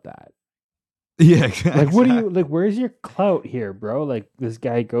brag about that? Yeah. Like what do you like? Where's your clout here, bro? Like this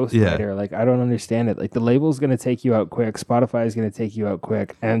guy ghostwriter. Like I don't understand it. Like the label's gonna take you out quick. Spotify is gonna take you out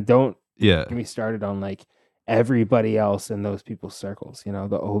quick. And don't Yeah. get me started on like everybody else in those people's circles. The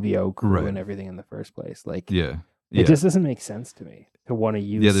OVO crew Right. and everything in the first place. Like Yeah. it just doesn't make sense to me to want to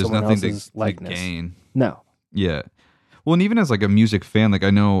use Yeah, there's someone nothing else's to likeness. gain. No. Yeah. Well, and even as like a music fan, like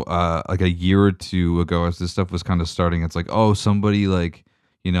I know like a year or two ago as this stuff was kind of starting, it's like, oh, somebody like,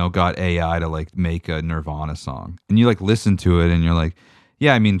 got AI to like make a Nirvana song. And you like listen to it and you're like,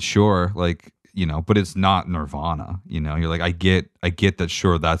 yeah, I mean, sure, like but it's not Nirvana. You're like, I get that.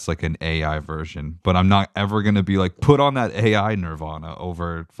 Sure, that's like an AI version, but I'm not ever gonna be like, put on that AI Nirvana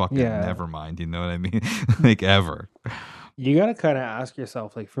over fucking Yeah. Nevermind. You know what I mean? Like, ever. You got to kind of ask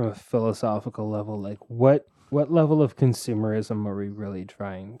yourself, like, from a philosophical level, like, what level of consumerism are we really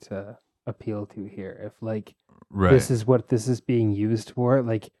trying to appeal to here? If like Right. this is what this is being used for,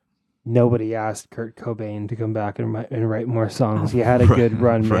 like, nobody asked Kurt Cobain to come back and write more songs. He had a good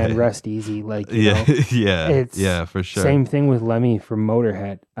run, man. Right. Rest easy. Like, Yeah, it's yeah, for sure. same thing with Lemmy from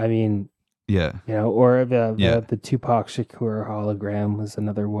Motorhead. I mean, Yeah, or the Yeah. the Tupac Shakur hologram was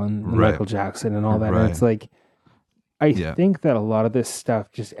another one, the Right. Michael Jackson and all that. Right. And it's like, I Yeah. think that a lot of this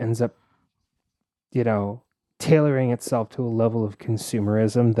stuff just ends up, tailoring itself to a level of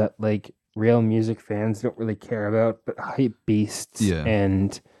consumerism that like real music fans don't really care about, but hype beasts Yeah.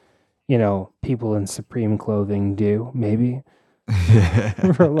 and people in supreme clothing do, maybe,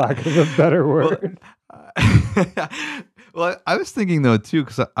 for lack of a better word. Well, I was thinking though too,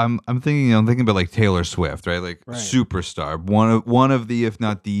 because I'm thinking about like Taylor Swift, right? Like, Right. superstar, one of the, if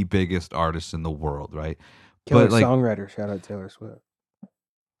not the biggest artists in the world, right? Killer But like, songwriter, shout out Taylor Swift.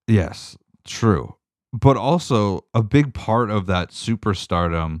 yes, true. But also a big part of that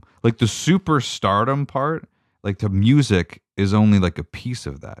superstardom, like the superstardom part, like the music is only like a piece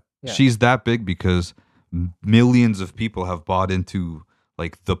of that. Yeah. She's that big because millions of people have bought into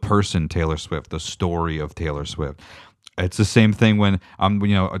like the person Taylor Swift, the story of Taylor Swift. It's the same thing when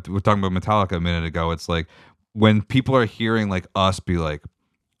we're talking about Metallica a minute ago. It's like when people are hearing like us be like,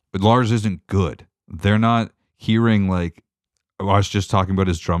 Lars isn't good. They're not hearing like, I was just talking about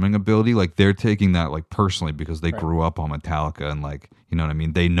his drumming ability. Like, they're taking that like personally because they Right. grew up on Metallica and like, you know what I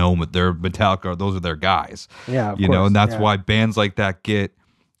mean? They know they're Metallica. Those are their guys, Yeah, of you course, know, and that's yeah. why bands like that get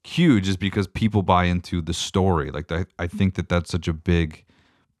huge, is because people buy into the story. Like, I think that's such a big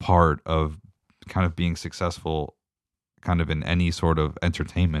part of kind of being successful kind of in any sort of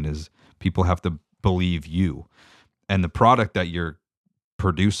entertainment, is people have to believe you, and the product that you're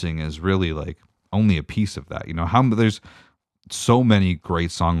producing is really like only a piece of that. There's so many great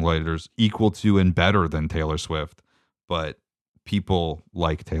songwriters equal to and better than Taylor Swift, but people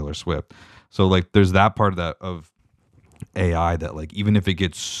like Taylor Swift. So like there's that part of AI that like, even if it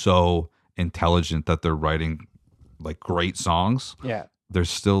gets so intelligent that they're writing like great songs, Yeah. there's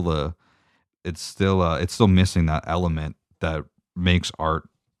still it's still missing that element that makes art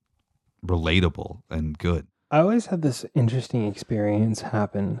relatable and good. I always had this interesting experience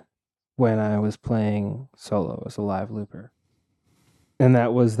happen when I was playing solo as a live looper. And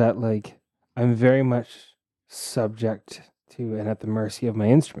that was that, like, I'm very much subject to and at the mercy of my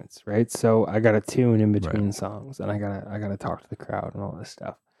instruments, right? So I got to tune in between songs, and I gotta talk to the crowd and all this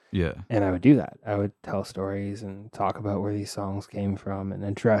stuff. Yeah. And I would do that. I would tell stories and talk about where these songs came from and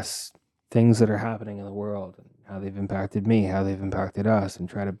address things that are happening in the world and how they've impacted me, how they've impacted us, and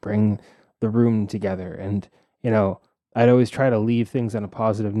try to bring the room together. And, I'd always try to leave things on a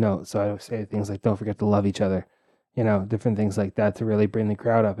positive note. So I would say things like, don't forget to love each other, different things like that to really bring the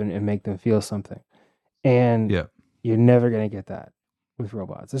crowd up and make them feel something. And Yeah. you're never going to get that with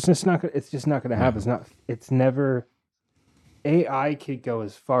robots. It's just not going to happen. It's never, AI could go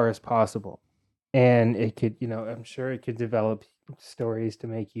as far as possible, and it could, I'm sure it could develop stories to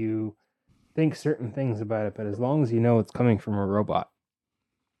make you think certain things about it. But as long as it's coming from a robot,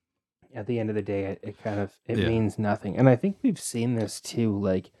 at the end of the day, it means nothing. And I think we've seen this too.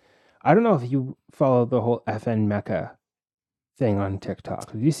 Like, I don't know if you follow the whole FN Mecha thing on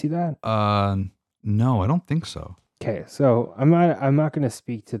TikTok. Did you see that? No, I don't think so. Okay, so I'm not going to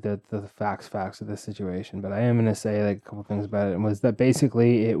speak to the facts of this situation, but I am going to say like a couple things about it. And was that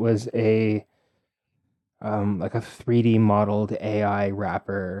basically it was a like a 3D modeled AI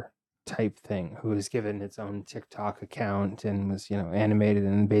rapper type thing who was given its own TikTok account and was animated,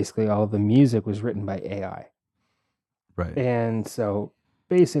 and basically all the music was written by AI. Right. And so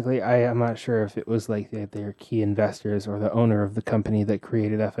basically, I'm not sure if it was like their key investors or the owner of the company that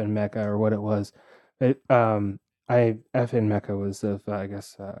created FN Mecha or what it was, but FN Mecha was of I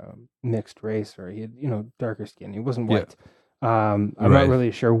guess mixed race, or he had darker skin. He wasn't white. I'm not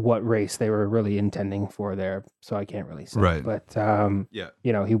really sure what race they were really intending for there, so I can't really say. Right. But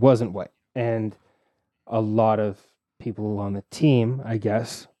he wasn't white, and a lot of people on the team, I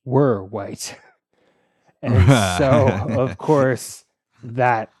guess, were white. And so, of course,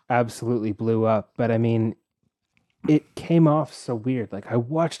 that absolutely blew up. But I mean, it came off so weird. Like, I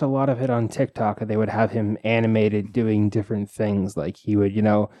watched a lot of it on TikTok, and they would have him animated doing different things. Like, he would,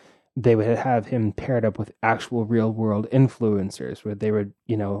 they would have him paired up with actual real world influencers where they would,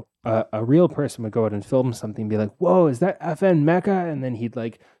 a real person would go out and film something and be like, whoa, is that FN Mecca? And then he'd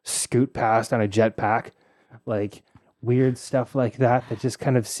like scoot past on a jetpack, like weird stuff like that just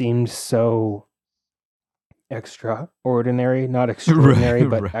kind of seemed so extraordinary, not extraordinary,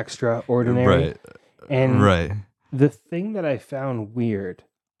 but right. extraordinary. Right. And Right. the thing that I found weird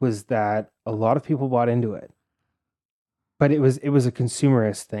was that a lot of people bought into it. But it was a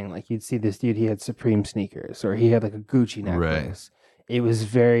consumerist thing. Like you'd see this dude, he had Supreme sneakers or he had like a Gucci necklace. It was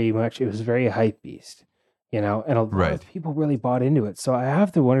very hype beast, and a lot of people really bought into it. So I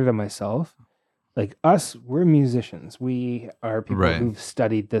have to wonder to myself, like us, we're musicians. We are people who've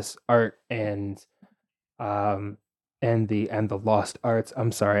studied this art and the lost arts.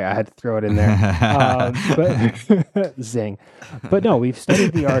 I'm sorry, I had to throw it in there. But zing. But no, we've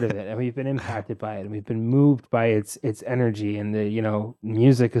studied the art of it and we've been impacted by it and we've been moved by its energy and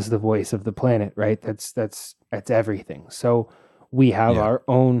music is the voice of the planet, right? That's everything. So we have our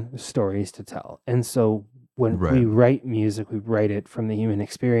own stories to tell. And so when we write music, we write it from the human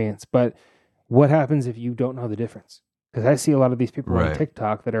experience. But what happens if you don't know the difference? Because I see a lot of these people on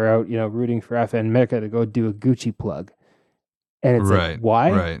TikTok that are out, rooting for FN Mecca to go do a Gucci plug. And it's like,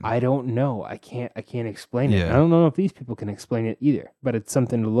 why? I don't know. I can't explain it. I don't know if these people can explain it either, but it's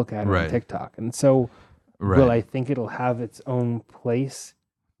something to look at on TikTok. And so will I think it'll have its own place?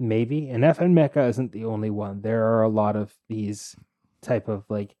 Maybe. And FN Mecca isn't the only one. There are a lot of these type of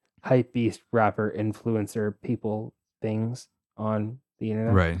like hype beast rapper influencer people things on the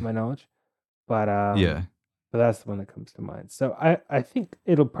internet, to my knowledge. But but that's the one that comes to mind. So I think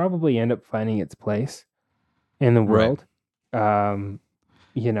it'll probably end up finding its place in the world. But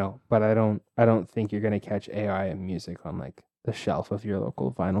I don't think you're gonna catch AI and music on like the shelf of your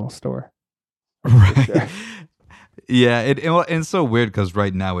local vinyl store. Right. Sure. Yeah, it's so weird because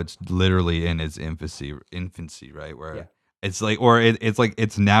right now it's literally in its infancy, right? Where it's like, or it's like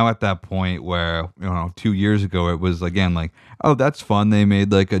it's now at that point where 2 years ago it was again like, oh, that's fun. They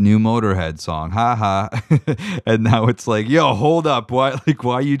made like a new Motorhead song, haha, and now it's like, yo, hold up, why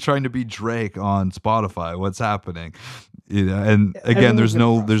are you trying to be Drake on Spotify? What's happening? And again, there's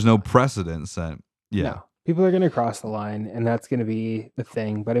no precedent set. Yeah. No. People are going to cross the line, and that's going to be the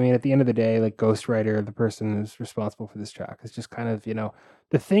thing. But I mean, at the end of the day, like ghostwriter, the person who's responsible for this track, is just kind of,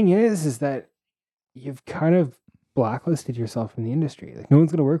 the thing is that you've kind of blacklisted yourself from the industry. Like, no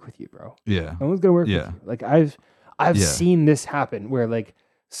one's going to work with you, bro. Yeah. No one's going to work with you. Like, I've seen this happen where, like,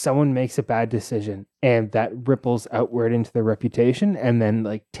 someone makes a bad decision, and that ripples outward into their reputation, and then,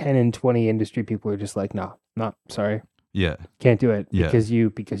 like, 10 and 20 industry people are just like, no, sorry. Yeah. Can't do it because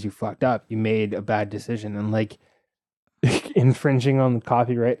you fucked up. You made a bad decision and like infringing on the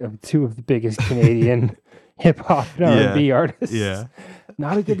copyright of two of the biggest Canadian hip hop and R&B artists. Yeah.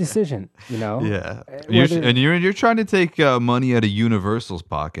 Not a good decision, Yeah. You're trying to take money out of Universal's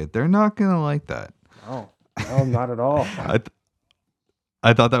pocket. They're not going to like that. No, not at all.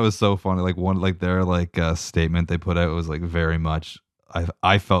 I thought that was so funny. Like their statement they put out was like very much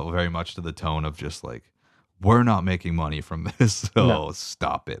I felt very much to the tone of just like, we're not making money from this, so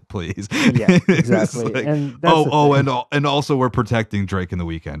stop it, please. Yeah, exactly. Like, and that's and also we're protecting Drake in the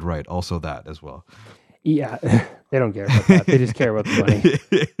Weekend, right? Also that as well. Yeah, they don't care about that. They just care about the money.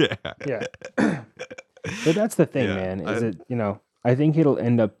 Yeah. But that's the thing, man. I think it'll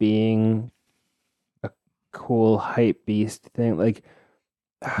end up being a cool hype beast thing. Like,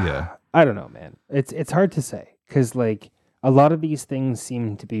 I don't know, man. It's hard to say because like. A lot of these things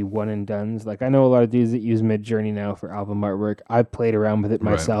seem to be one and dones. Like I know a lot of dudes that use Midjourney now for album artwork. I've played around with it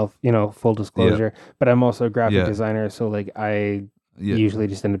myself, full disclosure. But I'm also a graphic designer, so like I usually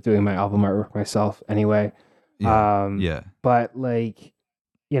just end up doing my album artwork myself anyway. But like,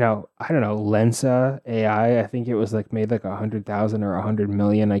 I don't know, Lensa AI, I think it was like made like 100,000 or 100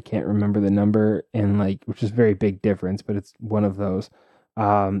 million. I can't remember the number, and like, which is a very big difference, but it's one of those.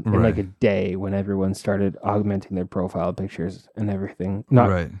 In like a day when everyone started augmenting their profile pictures and everything.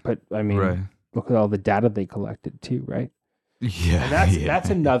 But I mean, look at all the data they collected too, right? Yeah. And that's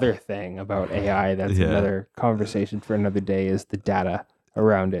another thing about AI. That's another conversation for another day is the data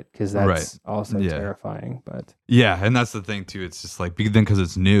around it, because that's also terrifying. But and that's the thing too. It's just like, then because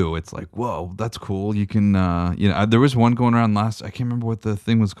it's new, it's like, whoa, that's cool. You can, there was one going around I can't remember what the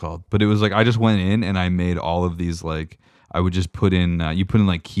thing was called, but it was like I just went in and I made all of these like. I would just put in you put in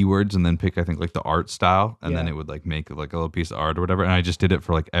like keywords and then pick I think like the art style and then it would like make like a little piece of art or whatever, and I just did it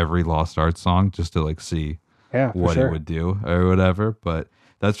for like every Lost Arts song just to like see what it would do or whatever. But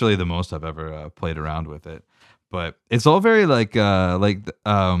that's really the most I've ever played around with it. But it's all very like that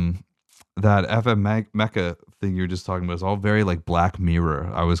FM Mecca thing you were just talking about is all very like Black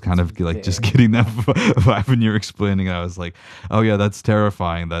Mirror. I was kind of like just getting that vibe when you were explaining it. I was like, oh yeah, that's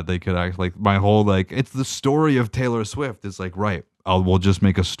terrifying that they could act like my whole like it's the story of Taylor Swift. It's like right, we'll just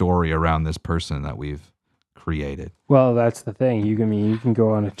make a story around this person that we've created. Well, that's the thing. You can go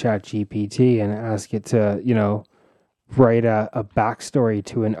on a Chat GPT and ask it to, write a backstory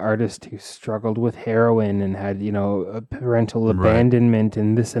to an artist who struggled with heroin and had, a parental abandonment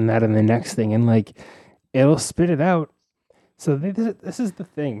and this and that and the next thing. And like, it'll spit it out. So this is the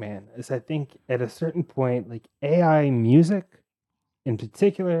thing, man, is I think at a certain point, like AI music in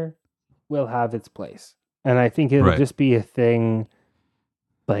particular will have its place. And I think it'll just be a thing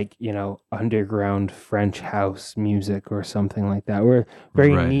like, underground French house music or something like that. Or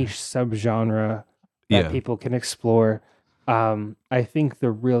very niche subgenre that people can explore. I think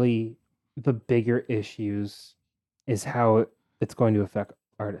the bigger issues is how it's going to affect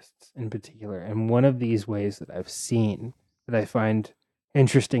artists in particular. And one of these ways that I've seen that I find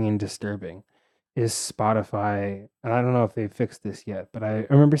interesting and disturbing is Spotify. And I don't know if they've fixed this yet, but I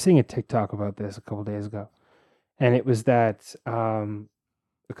remember seeing a TikTok about this a couple days ago. And it was that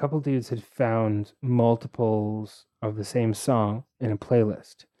a couple dudes had found multiples of the same song in a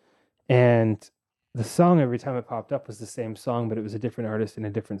playlist. And the song, every time it popped up, was the same song, but it was a different artist and a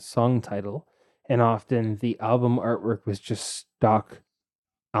different song title. And often the album artwork was just stock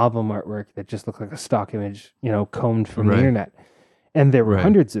album artwork that just looked like a stock image, combed from the internet. And there were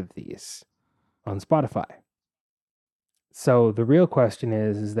hundreds of these on Spotify. So the real question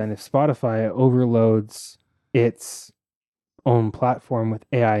is then if Spotify overloads its own platform with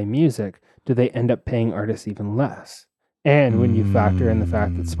AI music, do they end up paying artists even less? And when you factor in the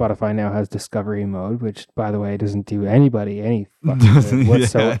fact that Spotify now has discovery mode, which, by the way, doesn't do anybody any fucking good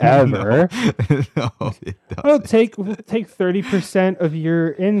whatsoever. We'll take 30% of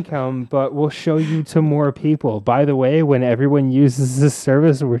your income, but we'll show you to more people. By the way, when everyone uses this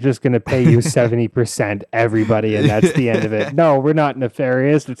service, we're just going to pay you 70%, everybody, and that's the end of it. No, we're not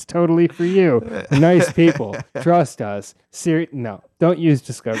nefarious. It's totally for you. We're nice people. Trust us. No, don't use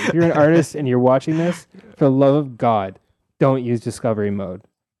discovery. If you're an artist and you're watching this, for the love of God, don't use discovery mode.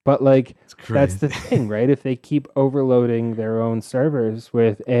 But like, that's the thing, right? If they keep overloading their own servers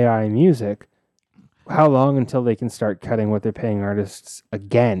with AI music, how long until they can start cutting what they're paying artists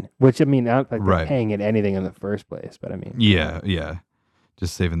again? Which, I mean, not like they're paying it anything in the first place, but I mean. Yeah.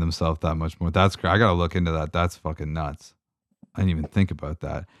 Just saving themselves that much more. That's great. I got to look into that. That's fucking nuts. I didn't even think about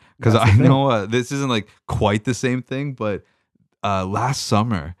that. Because I know this isn't like quite the same thing, but last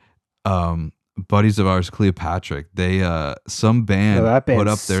summer, buddies of ours, Cleopatra, they some band put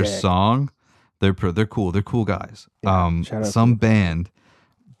up their song. They're cool. They're cool guys. Some band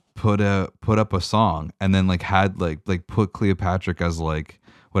put up a song and then like had like put Cleopatra as like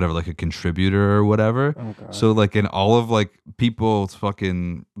whatever, like a contributor or whatever. Oh, so like in all of like people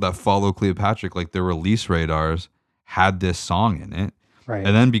fucking that follow Cleopatra, like their release radars had this song in it. Right.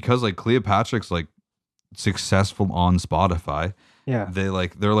 And then because like Cleopatra's like successful on Spotify, they're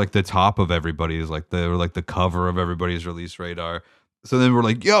like the top of everybody's, like they were like the cover of everybody's release radar. So then we're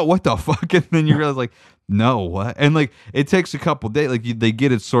like, yo, what the fuck? And then you realize like, no, what? And like it takes a couple days, like they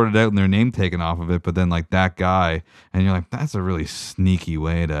get it sorted out and their name taken off of it, but then like that guy, and you're like, that's a really sneaky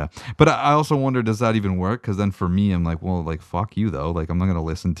way to. But I also wonder, does that even work? Because then for me, I'm like, well, like fuck you though, like I'm not gonna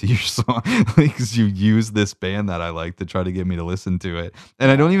listen to your song because you use this band that I like to try to get me to listen to it. And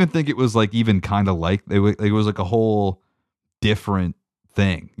I don't even think it was like even kind of like it was like a whole different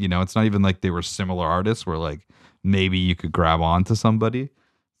thing, It's not even like they were similar artists where like maybe you could grab on to somebody.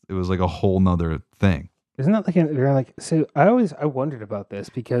 It was like a whole nother thing. Isn't that like so I wondered about this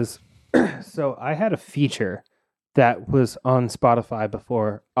because so I had a feature that was on Spotify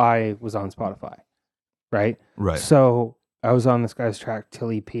before I was on Spotify, right? Right. So I was on this guy's track,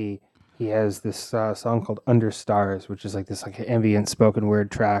 Tilly P. He has this song called Under Stars, which is like this like ambient spoken word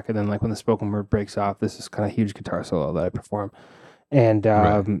track. And then like when the spoken word breaks off, this is kind of huge guitar solo that I perform.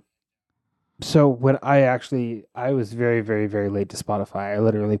 And so when I was very, very, very late to Spotify. I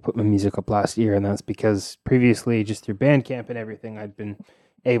literally put my music up last year, and that's because previously, just through Bandcamp and everything, I'd been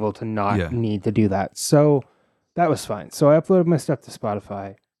able to not need to do that. So that was fine. So I uploaded my stuff to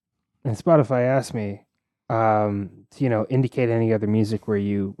Spotify, and Spotify asked me, to, indicate any other music where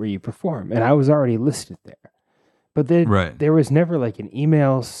you perform, and I was already listed there. But then there was never like an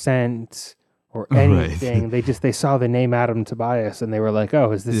email sent or anything. They saw the name Adam Tobias, and they were like,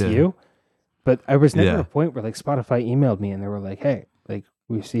 "Oh, is this you?" But I was never at a point where like Spotify emailed me and they were like, hey, like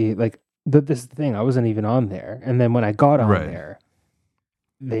we see like this is the thing. I wasn't even on there. And then when I got on there,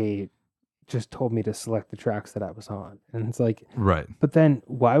 they just told me to select the tracks that I was on. And it's like, Right. but then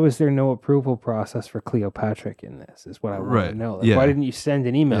why was there no approval process for Cleopatra in this is what I want Right. to know. Like, Yeah. why didn't you send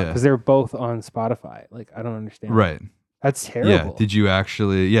an email? Yeah. Because they're both on Spotify. Like, I don't understand. Right. That's Yeah. terrible. Did you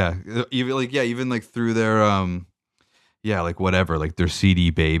actually? Yeah. Even like through their like whatever, like their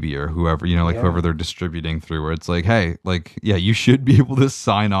CD Baby or whoever, like whoever they're distributing through, where it's like, hey, like, yeah, you should be able to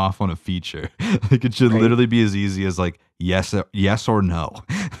sign off on a feature. Like it should literally be as easy as like yes or no.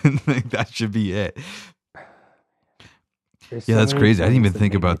 Like, that should be it. There's Yeah, so that's many crazy. I didn't things even that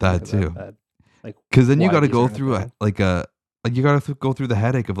think make me about that too. that. Like, Because then you why got to these go aren't a through thing. go through the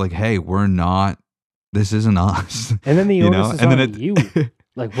headache of like, hey, we're not. This isn't us. And then the onus is and on then you.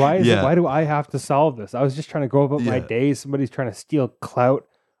 Like, why is it? Why do I have to solve this? I was just trying to go about my day. Somebody's trying to steal clout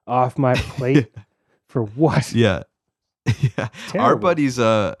off my plate for what? Yeah. Yeah. Terrible. Our buddies,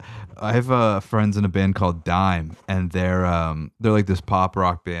 I have friends in a band called Dime, and they're like this pop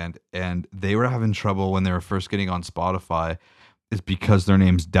rock band, and they were having trouble when they were first getting on Spotify. Is because their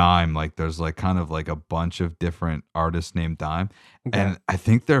name's Dime. Like there's like kind of like a bunch of different artists named Dime. Okay. And I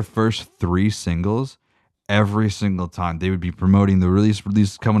think their first 3 singles, every single time they would be promoting the release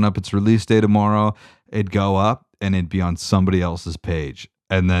coming up. It's release day tomorrow. It'd go up and it'd be on somebody else's page.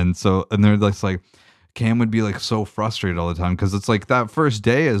 And then they're like Cam would be like so frustrated all the time because it's like that first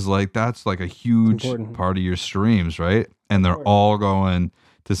day is like that's like a huge part of your streams, right? And they're all going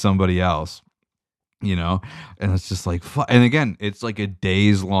to somebody else. And it's just like, and again, it's like a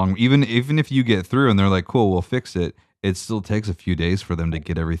days long. Even if you get through and they're like, cool, we'll fix it. It still takes a few days for them to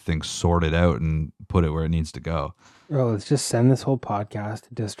get everything sorted out and put it where it needs to go. Bro, let's just send this whole podcast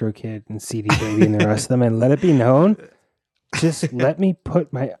to DistroKid and CD Baby and the rest of them and let it be known. Just let me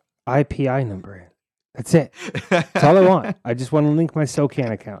put my IPI number in. That's it. That's all I want. I just want to link my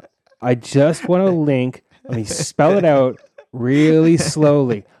SoCan account. I just want to link. Let me spell it out really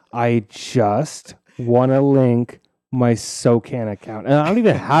slowly. I just want to link my SoCan account. And I don't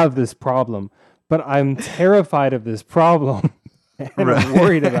even have this problem, but I'm terrified of this problem. And I'm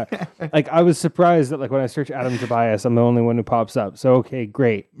worried about it. Like, I was surprised that like when I search Adam Tobias, I'm the only one who pops up. So, okay,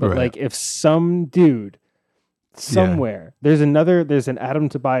 great. But like if some dude somewhere, there's an Adam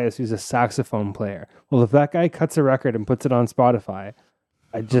Tobias who's a saxophone player. Well, if that guy cuts a record and puts it on Spotify,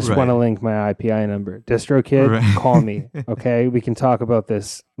 I just want to link my IPI number. DistroKid, call me. Okay, we can talk about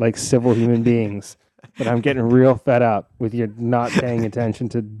this like civil human beings. But I'm getting real fed up with you not paying attention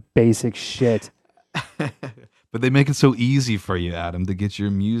to basic shit. But they make it so easy for you, Adam, to get your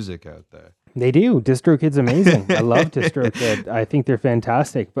music out there. They do. DistroKid's amazing. I love DistroKid. I think they're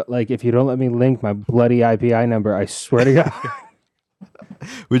fantastic. But like, if you don't let me link my bloody IPI number, I swear to God.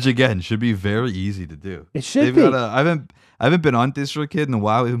 Which again should be very easy to do. It should be. I haven't been on DistroKid in a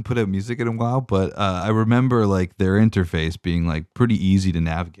while. We haven't put out music in a while, but I remember like their interface being like pretty easy to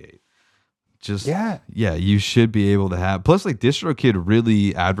navigate. Just you should be able to have. Plus, like DistroKid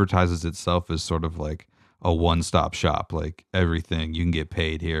really advertises itself as sort of like a one-stop shop. Like everything you can get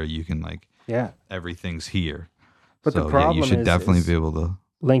paid here. You can like everything's here. But so, the problem you should definitely be able to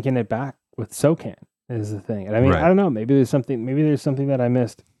linking it back with SoCan is the thing. And I mean, I don't know. Maybe there's something that I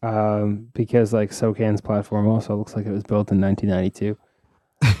missed because like SoCan's platform also looks like it was built in 1992,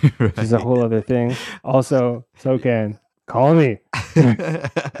 which is a whole other thing. Also, SoCan, call me.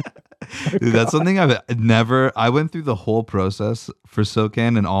 Dude, that's something I went through the whole process for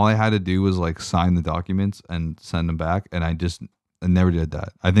SoCan, and all I had to do was like sign the documents and send them back, and I never did that.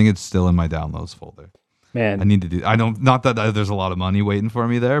 I think it's still in my downloads folder. Man, I need to do. I don't. Not that there's a lot of money waiting for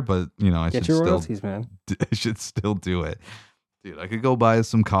me there, but I get should your still. royalties, man. I should still do it, dude. I could go buy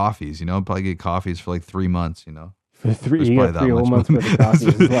some coffees. Probably get coffees for like 3 months. For three whole months worth of coffees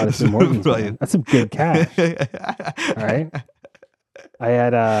is a lot of Tim Hortons, man. That's some good cash. All right. I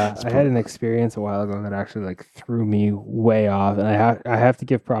had an experience a while ago that actually like threw me way off, and I have to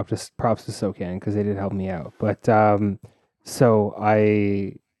give props to SoCan because they did help me out. But so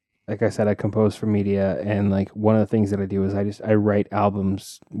like I said, I compose for media, and like one of the things that I do is I write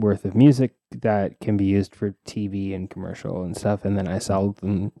albums worth of music that can be used for TV and commercial and stuff, and then I sell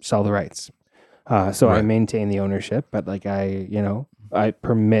the rights. So I maintain the ownership, but like I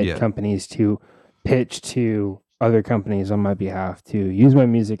permit companies to pitch to other companies on my behalf to use my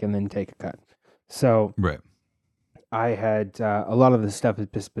music and then take a cut. So I had a lot of this stuff has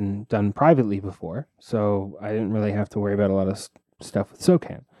just been done privately before, so I didn't really have to worry about a lot of stuff with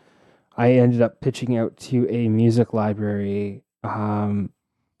SoCan. I ended up pitching out to a music library that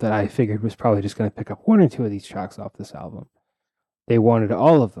I figured was probably just going to pick up 1 or 2 of these tracks off this album. They wanted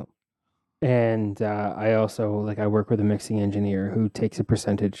all of them. And I also, I work with a mixing engineer who takes a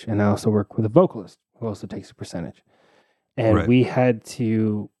percentage, and I also work with a vocalist who also takes a percentage. And we had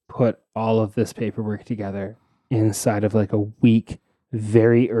to put all of this paperwork together inside of like a week,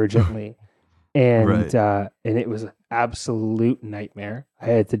 very urgently. And Right. and it was an absolute nightmare. I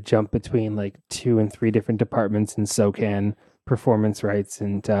had to jump between like 2 and 3 different departments in SOCAN, performance rights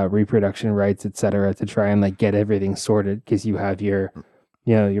and reproduction rights, etc., to try and like get everything sorted, because you have your,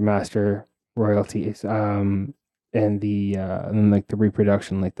 your master royalties, and and then like the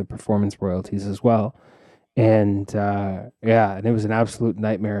reproduction, like the performance royalties as well. And and it was an absolute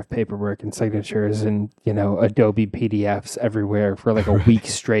nightmare of paperwork and signatures and Adobe PDFs everywhere for like a week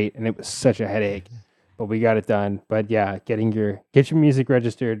straight, and it was such a headache. But we got it done. But yeah, get your music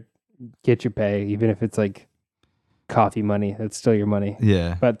registered, get your pay, even if it's like coffee money, that's still your money.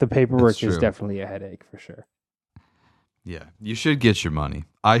 Yeah. But the That's paperwork is true. definitely a headache for sure. Yeah. You should get your money.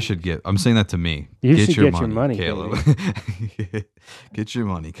 I'm saying that to me. You get should your get your money, Caleb. Get your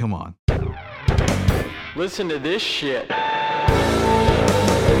money. Come on. Listen to this shit.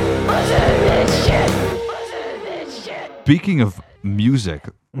 Speaking of music,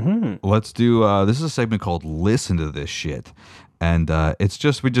 Mm-hmm. let's do this is a segment called Listen to This Shit. And it's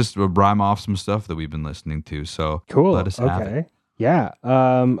just we just rhyme off some stuff that we've been listening to. So Cool. let us have it. Okay. Yeah.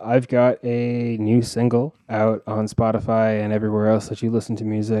 I've got a new single out on Spotify and everywhere else that you listen to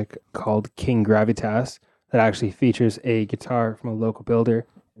music called King Gravitas, that actually features a guitar from a local builder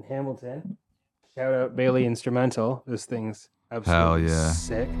in Hamilton. Shout out Bailey Instrumental. This thing's absolutely Hell yeah.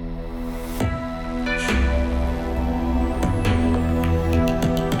 sick.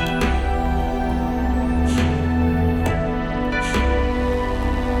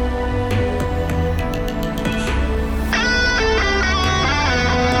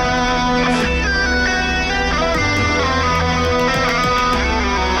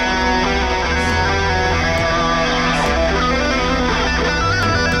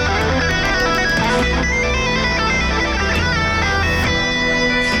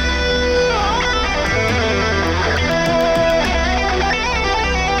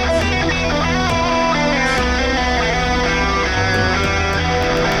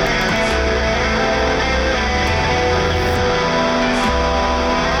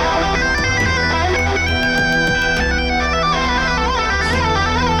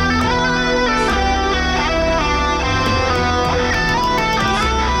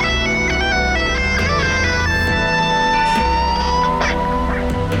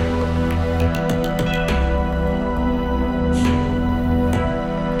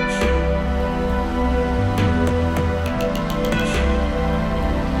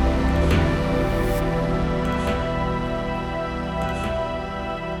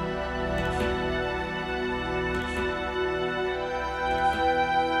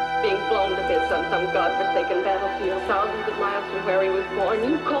 Being blown to bits on some godforsaken battlefield thousands of miles from where he was born.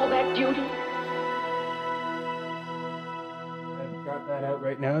 You call that duty? I've got that out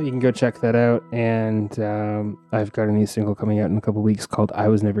right now. You can go check that out. And I've got a new single coming out in a couple weeks called I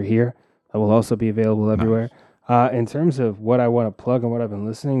Was Never Here. That will also be available everywhere. In terms of what I want to plug and what I've been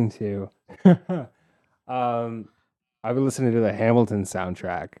listening to, I've been listening to the Hamilton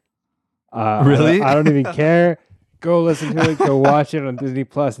soundtrack. Really? I don't even care. Go listen to it. Go watch it on Disney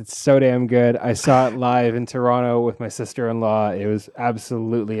Plus. It's so damn good. I saw it live in Toronto with my sister-in-law. It was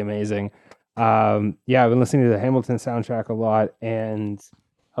absolutely amazing. I've been listening to the Hamilton soundtrack a lot, and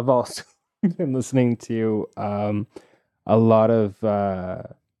I've also been listening to a lot of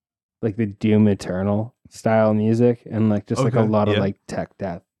like the Doom Eternal style music, and like just like a Okay, lot of yeah. like tech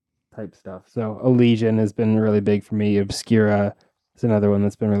death type stuff. So Elysian has been really big for me. Obscura is another one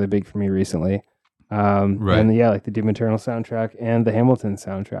that's been really big for me recently. Right. And yeah, like the Doom Eternal soundtrack and the Hamilton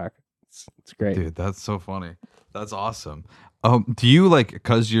soundtrack. It's great. Dude, that's so funny. That's awesome. Do you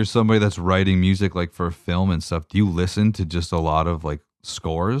because you're somebody that's writing music like for film and stuff, do you listen to just a lot of like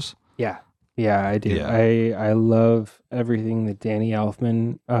scores? Yeah, I do. Yeah. I love everything that Danny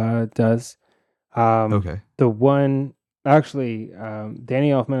Elfman does. Okay. The one, actually, Danny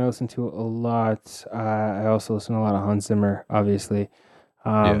Elfman I listen to a lot. I also listen to a lot of Hans Zimmer, obviously.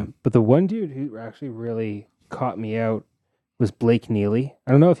 But the one dude who actually really caught me out was Blake Neely.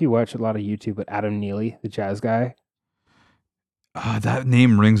 I don't know if you watch a lot of YouTube, but Adam Neely, the jazz guy. That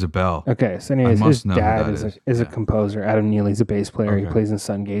name rings a bell. Okay, so anyways, must his know who dad that is is. a Yeah. composer. Adam Neely's a bass player. He Okay. plays in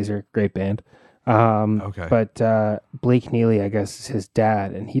Sungazer, great band. Okay. But Blake Neely, I guess, is his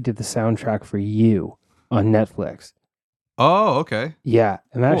dad, and he did the soundtrack for You on Netflix. Oh, okay. Yeah,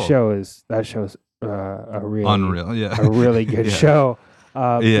 and that Cool. show is a really Unreal. Yeah. a really good Yeah. show.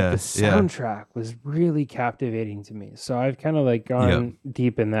 But Yeah, the yeah. soundtrack was really captivating to me. So I've kind of like gone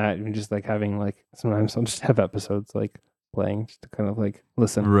deep in that, and just like having like sometimes I'll just have episodes like playing just to kind of like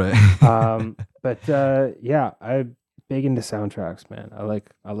listen. Right. But I've big into soundtracks, man. I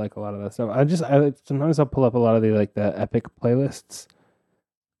like a lot of that stuff. Sometimes I'll pull up a lot of the epic playlists.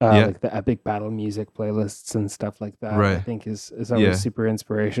 Like the epic battle music playlists and stuff like that. Right. I think is always super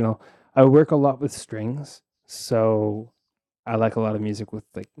inspirational. I work a lot with strings, so I like a lot of music with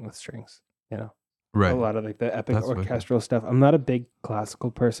strings. You know, Right. a lot of like the epic That's wicked. orchestral stuff. I'm not a big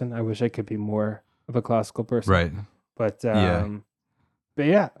classical person. I wish I could be more of a classical person. Right. But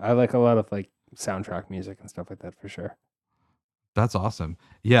I like a lot of like soundtrack music and stuff like that for sure. That's awesome.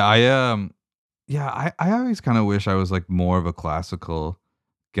 Yeah, I always kind of wish I was like more of a classical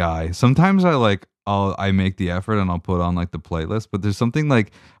guy. Sometimes I make the effort and I'll put on like the playlist, but there's something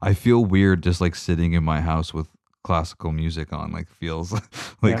like I feel weird just like sitting in my house with classical music on, like feels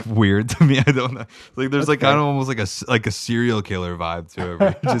like weird to me. I don't know. Like there's like kind of almost like a serial killer vibe to it.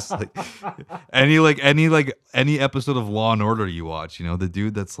 Where you're just like any episode of Law and Order you watch, you know, the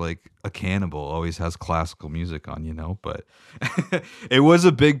dude that's like a cannibal always has classical music on, you know. But it was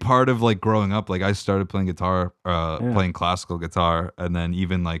a big part of like growing up. Like I started playing guitar, playing classical guitar, and then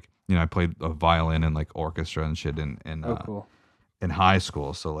even like, you know, I played a violin and like orchestra and shit in high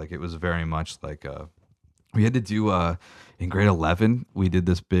school. So like it was very much like we had to do in grade 11 we did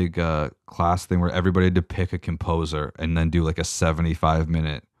this big class thing where everybody had to pick a composer and then do like a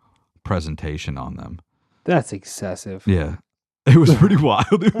 75-minute presentation on them. That's excessive. Yeah. It was pretty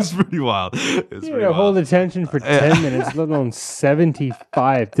wild. It was pretty wild. Hold attention for 10 minutes, let alone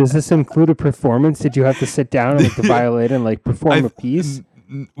 75. Does this include a performance? Did you have to sit down and like the violin and like perform a piece?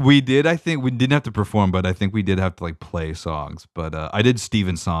 We did. I think we didn't have to perform, but I think we did have to like play songs. But I did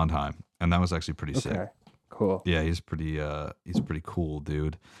Stephen Sondheim, and that was actually pretty sick. Cool. Yeah, he's pretty cool,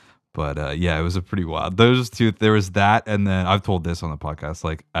 dude. But yeah, it was a pretty wild. Those two, there was that, and then I've told this on the podcast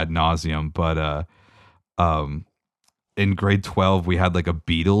like ad nauseum. But in grade 12, we had like a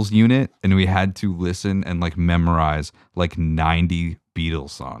Beatles unit, and we had to listen and like memorize like 90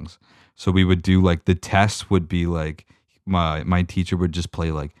 Beatles songs. So we would do like the test would be like my teacher would just play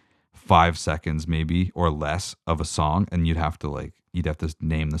like 5 seconds maybe or less of a song, and you'd have to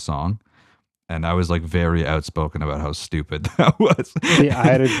name the song. And I was like very outspoken about how stupid that was. See, I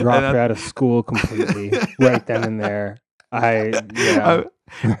had to drop her out of school completely right then and there. I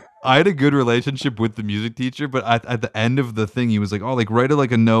had a good relationship with the music teacher, but at the end of the thing, he was like, "Oh, like write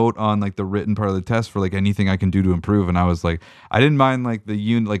a note on like the written part of the test for like anything I can do to improve." And I was like, I didn't mind like the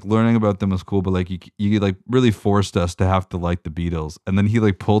unit, like learning about them was cool, but like you like really forced us to have to like the Beatles. And then he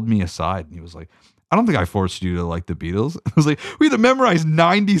like pulled me aside and he was like, I don't think I forced you to like the Beatles. I was like, we had to memorize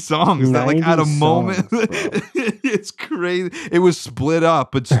 90 songs that like at a moment. It's crazy. It was split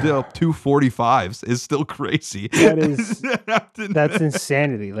up, but still 245s is still crazy. That's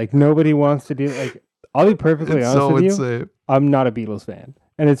insanity. Like nobody wants to do like, I'll be perfectly honest with you. I'm not a Beatles fan.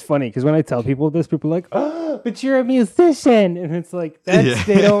 And it's funny because when I tell people this, people are like, "Oh, but you're a musician," and it's like they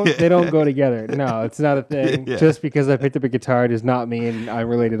don't go together. No, it's not a thing. Yeah. Just because I picked up a guitar does not mean I'm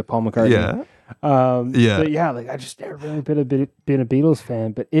related to Paul McCartney. Yeah. But yeah, like I just never really been a Beatles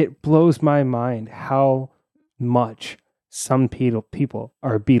fan, but it blows my mind how much some people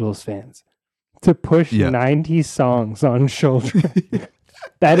are Beatles fans to push 90 songs on children.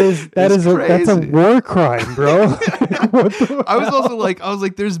 That's a war crime, bro. I was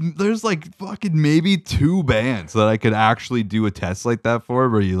like, there's like fucking maybe 2 bands that I could actually do a test like that for,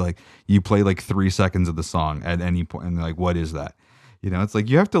 where you play like 3 seconds of the song at any point, and like, what is that? You know, it's like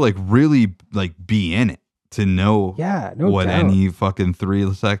you have to like really like be in it to know what doubt. Any fucking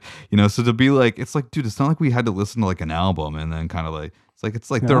 3 sec, you know. So to be like, it's like, dude, it's not like we had to listen to like an album and then kind of like.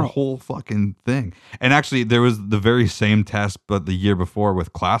 It's like their whole fucking thing. And actually, there was the very same test, but the year before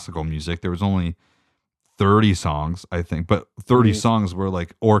with classical music, there was only 30 songs, I think. But 30 songs were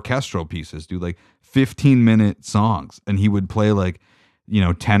like orchestral pieces, dude, like 15-minute songs. And he would play like,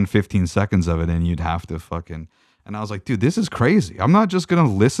 10, 15 seconds of it, and you'd have to fucking... And I was like, dude, this is crazy. I'm not just going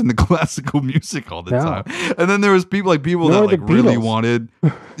to listen to classical music all the time. And then there was people that like really wanted...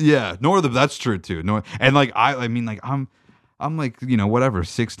 Yeah, that's true too. And like, I mean, like, I'm like, whatever,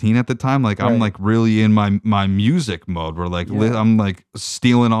 16 at the time. Like, I'm like really in my music mode where like, I'm like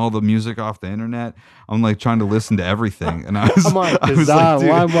stealing all the music off the internet. I'm like trying to listen to everything. And I was like,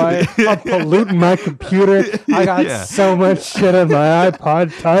 I'm polluting my computer. I got so much shit on my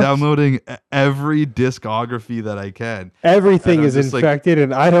iPod Touch. Downloading every discography that I can. Everything is infected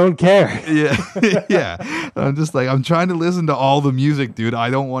and I don't care. Yeah. I'm just like, I'm trying to listen to all the music, dude. I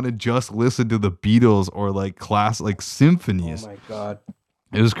don't want to just listen to the Beatles or like like symphonies. Oh my God.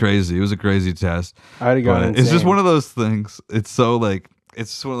 It was crazy. It was a crazy test. I had to go. It's just one of those things. It's so like, it's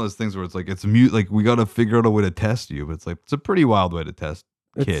just one of those things where it's like, it's mute. Like, we got to figure out a way to test you. But it's like, it's a pretty wild way to test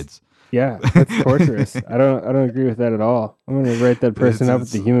kids. Yeah, that's torturous. I don't agree with that at all. I'm gonna write that person up at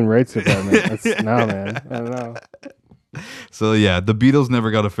the Human Rights Department. That's no, man. I don't know. So yeah, the Beatles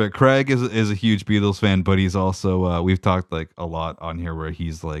never got a fit. Craig is a huge Beatles fan, but he's also we've talked like a lot on here where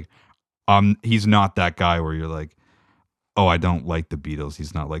he's like, he's not that guy where you're like, oh, I don't like the Beatles.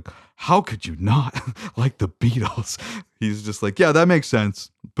 He's not like, how could you not like the Beatles? He's just like, yeah, that makes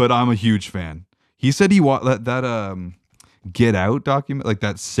sense, but I'm a huge fan. He said he watched that Get Out document, like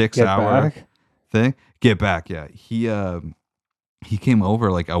that 6-hour thing. Get Back, yeah. He came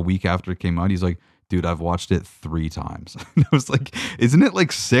over like a week after it came out. He's like, dude, I've watched it 3 times. And I was like, isn't it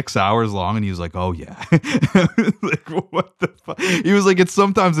like 6 hours long? And he was like, oh yeah. Like, what the fuck? He was like,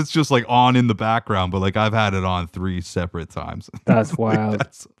 sometimes it's just like on in the background, but like I've had it on 3 separate times. That's wild.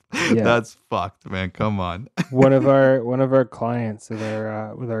 That's fucked, man. Come on. one of our clients with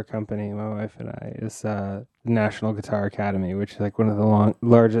our company, my wife and I, is National Guitar Academy, which is like one of the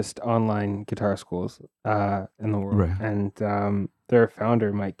largest online guitar schools in the world. Right. And their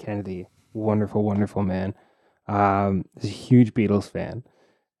founder, Mike Kennedy, wonderful man, is a huge Beatles fan.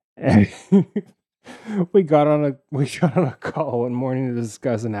 And we got on a call one morning to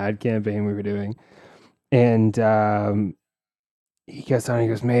discuss an ad campaign we were doing, and he gets on. He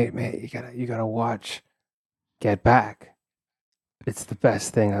goes, mate, you gotta watch Get Back. It's the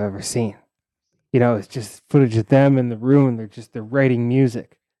best thing I've ever seen. You know, it's just footage of them in the room. They're writing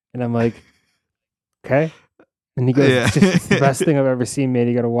music, and I'm like, okay. And he goes, it's the best thing I've ever seen, man.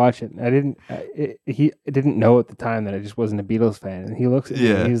 You got to watch it. And he didn't know at the time that I just wasn't a Beatles fan. And he looks at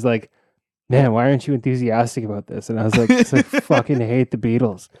me and he's like, man, why aren't you enthusiastic about this? And I was like, because I fucking hate the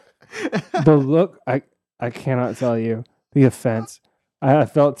Beatles. The look, I cannot tell you the offense. I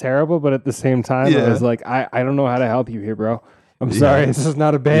felt terrible, but at the same time, I was like, I don't know how to help you here, bro. I'm sorry. This is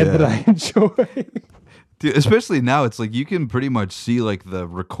not a band that I enjoy. Dude, especially now, it's like you can pretty much see like the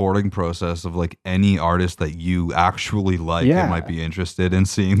recording process of like any artist that you actually like and might be interested in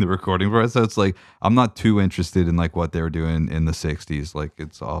seeing the recording process. So it's like I'm not too interested in like what they were doing in the 60s. Like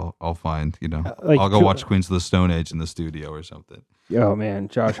it's all I'll find, you know. I'll go watch Queens of the Stone Age in the studio or something. Oh man,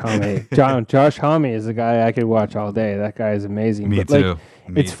 Josh Homme. Josh Homme is a guy I could watch all day. That guy is amazing. Me but, too.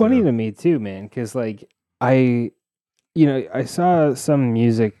 Like, it's funny to me too, man, because like I saw some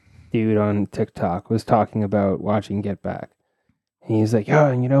music dude on TikTok was talking about watching Get Back. And he's like, oh,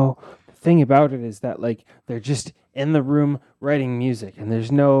 and you know, the thing about it is that like they're just in the room writing music and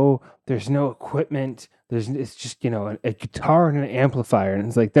there's no equipment. It's just, you know, a guitar and an amplifier. And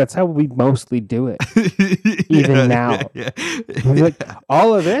it's like, that's how we mostly do it. Even now. Yeah. Like,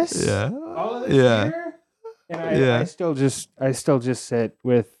 all of this? Yeah. All of this here? And I still just sit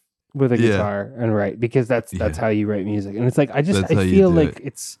with a guitar and write because that's how you write music. And it's like, I feel like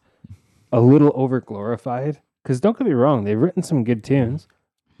it's a little over glorified because don't get me wrong, they've written some good tunes,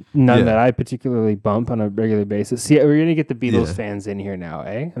 none that I particularly bump on a regular basis. See, we're gonna get the Beatles fans in here now,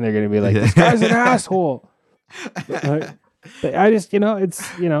 and they're gonna be like, this guy's an asshole. But I just, you know,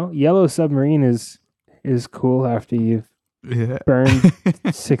 it's, you know, Yellow Submarine is cool after you've burned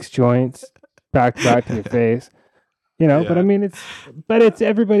 6 joints back to your face, you know. But I mean, it's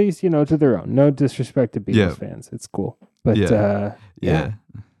everybody's, you know, to their own. No disrespect to Beatles fans, it's cool, but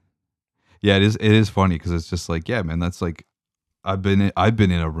Yeah, it is funny because it's just like, yeah, man, that's like I've been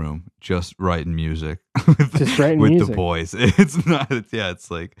in a room just writing music with the boys. It's not, it's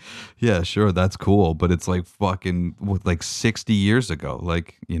like, yeah, sure, that's cool, but it's like fucking like 60 years ago,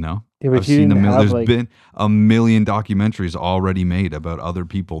 like, you know. Yeah, I've seen there's been a million documentaries already made about other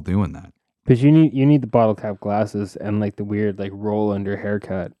people doing that. But you need the bottle cap glasses and like the weird like roll under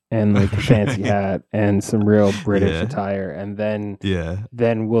haircut and like the fancy hat and some real British attire, and then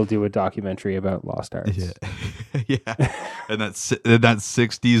we'll do a documentary about lost arts. And that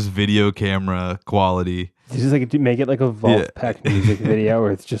 60s video camera quality. Just like make it like a Vault Peck music video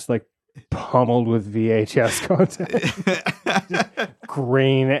where it's just like pummeled with VHS content, just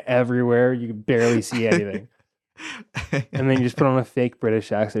grain everywhere. You can barely see anything. And then you just put on a fake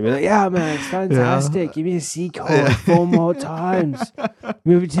British accent. Be like, yeah, man, it's fantastic. Give me a C chord 4 more times.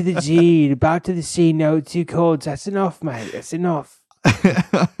 Move it to the G. Back to the C. No, 2 chords. That's enough, mate. That's enough.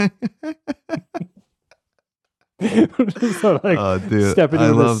 So, like, stepping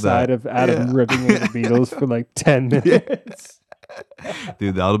to the side of Adam ripping into the Beatles for like 10 minutes.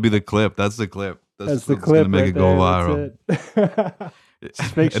 Dude, that'll be the clip. That's the clip. That's the clip. Gonna make it go viral.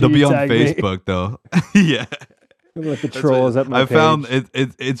 Just make sure it'll be on tag Facebook me. Though. Yeah. Like the trolls at my I page. found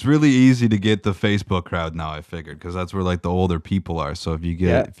it's really easy to get the Facebook crowd now. I figured because that's where like the older people are. So if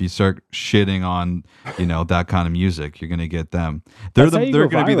you start shitting on, you know, that kind of music, you're gonna get them. They're going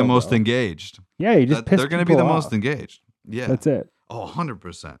to be the most engaged. Yeah, you just piss they're going to be the people most off. engaged. Yeah, that's it. Oh,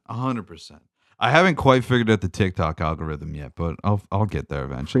 100%. 100%. I haven't quite figured out the TikTok algorithm yet, but I'll get there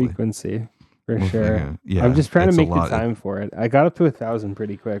eventually. Frequency, for We'll sure. figure- yeah, I'm just trying to it's a make the lot. time for it. I got up to 1,000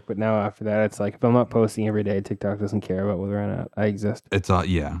 pretty quick, but now after that, it's like if I'm not posting every day, TikTok doesn't care about whether or not I exist. It's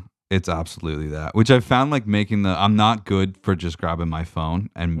yeah, it's absolutely that. Which I found like making I'm not good for just grabbing my phone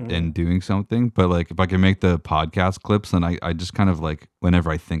and doing something, but like if I can make the podcast clips, then I just kind of like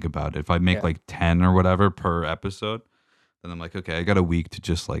whenever I think about it, if I make like 10 or whatever per episode, then I'm like, okay, I got a week to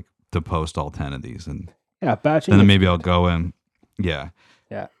just like to post all 10 of these, and Yeah, batching. then maybe I'll go in. Yeah.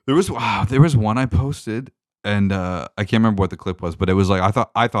 Yeah. There was one I posted, and I can't remember what the clip was, but it was like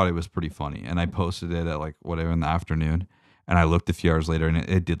I thought it was pretty funny, and I posted it at like whatever in the afternoon, and I looked a few hours later, and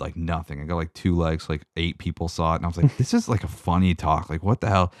it did like nothing. I got like 2 likes, like 8 people saw it, and I was like, this is like a funny talk, like what the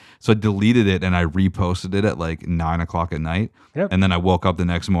hell? So I deleted it and I reposted it at like 9:00 at night, and then I woke up the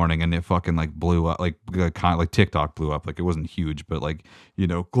next morning and it fucking like blew up, like kind of like TikTok blew up, like it wasn't huge, but like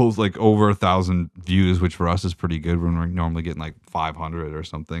close like over 1,000 views, which for us is pretty good when we're normally getting like 500 or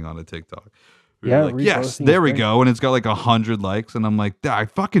something on a TikTok. Yeah, like, yes, there we go. And it's got like 100 likes. And I'm like, I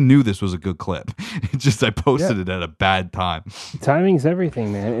fucking knew this was a good clip. It's just I posted it at a bad time. Timing's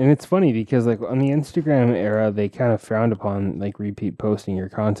everything, man. And it's funny because like on the Instagram era, they kind of frowned upon like repeat posting your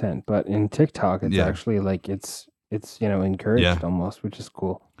content. But in TikTok, it's actually like it's encouraged almost, which is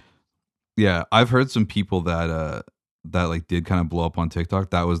cool. Yeah, I've heard some people that like did kind of blow up on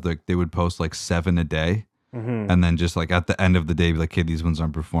TikTok. That was like they would post like 7 a day. And then just like at the end of the day, be like, hey, these ones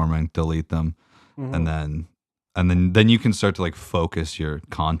aren't performing, delete them. And then you can start to like focus your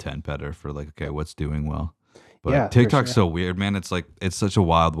content better for like, okay, what's doing well. But TikTok's so weird, man. It's like it's such a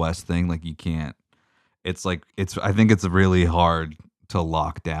Wild West thing. Like you can't. It's like I think it's really hard to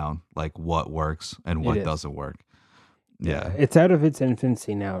lock down like what works and what doesn't work. Yeah, it's out of its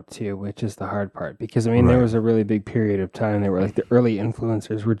infancy now too, which is the hard part because I mean there was a really big period of time there where like the early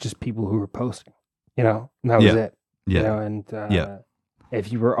influencers were just people who were posting, and that was it. And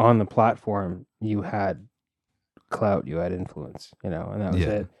if you were on the platform, you had clout, you had influence, and that was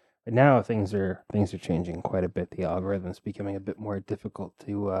it. But now things are changing quite a bit. The algorithm's becoming a bit more difficult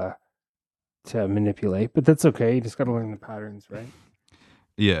to manipulate, but that's okay. You just got to learn the patterns, right?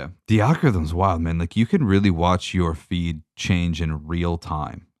 Yeah, the algorithm's wild, man. Like you can really watch your feed change in real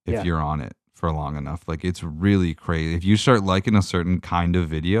time if you're on it for long enough. Like it's really crazy. If you start liking a certain kind of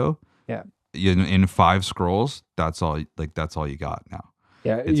video, in 5 scrolls, that's all you got now.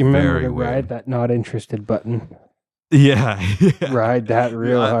 Yeah, it's you remember to ride that not interested button. Yeah. Ride that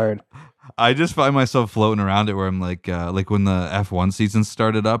real hard. I just find myself floating around it where I'm like when the F1 season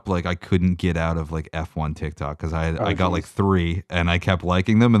started up, like I couldn't get out of like F1 TikTok because I got like 3 and I kept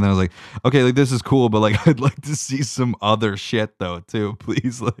liking them, and then I was like, okay, like this is cool, but like I'd like to see some other shit though too,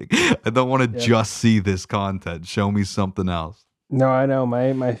 please. Like I don't want to just see this content. Show me something else. No, I know.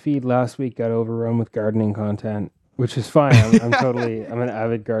 My feed last week got overrun with gardening content, which is fine. I'm an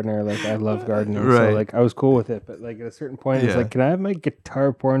avid gardener. Like I love gardening, so like I was cool with it. But like at a certain point, it's like, can I have my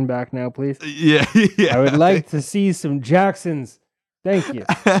guitar porn back now, please? Yeah. I would like to see some Jacksons. Thank you,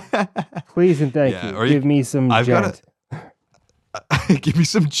 please and thank you. Give me some Djent. Give me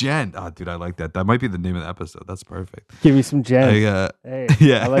some Djent. Oh, dude, I like that. That might be the name of the episode. That's perfect. Give me some Djent.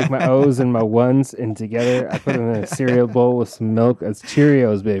 I like my O's and my ones, and together I put them in a cereal bowl with some milk. That's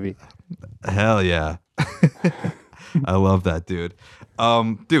Cheerios, baby. Hell yeah. I love that, dude.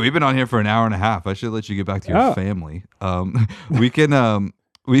 Dude, we've been on here for an hour and a half. I should let you get back to your family. We can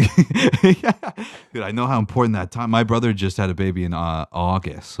dude, I know how important that time. My brother just had a baby in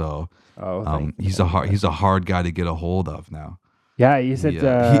August, so he's a hard guy to get a hold of now. Yeah, you said you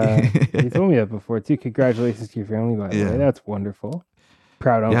told me that before too. Congratulations to your family, by the way. That's wonderful.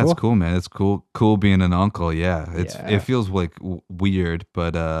 Proud uncle. Yeah, it's cool, man. It's cool being an uncle. Yeah, it feels like weird,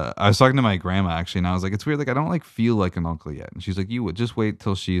 but I was talking to my grandma actually, and I was like, it's weird. Like I don't like feel like an uncle yet, and she's like, you would just wait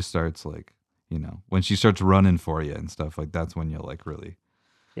till she starts like, when she starts running for you and stuff. Like that's when you'll like really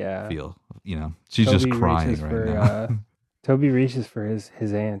feel. She's Toby just crying right now. Toby reaches for his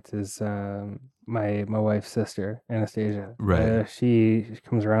aunt, his my wife's sister, Anastasia. Right. She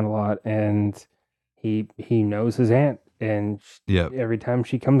comes around a lot, and he knows his aunt. And every time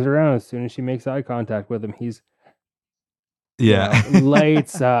she comes around, as soon as she makes eye contact with him, he's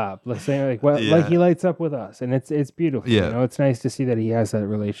lights up. Let's say like he lights up with us, and it's beautiful. It's nice to see that he has that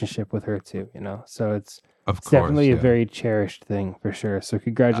relationship with her too. So it's Of It's course, definitely a yeah. very cherished thing for sure. So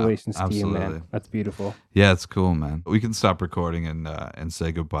congratulations to you, Absolutely. man. That's beautiful. Yeah, it's cool, man. We can stop recording and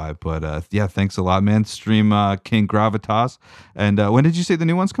say goodbye. But yeah, thanks a lot, man. Stream King Gravitas. And when did you say the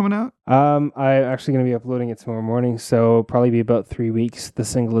new one's coming out? I'm actually going to be uploading it tomorrow morning, so probably be about 3 weeks. The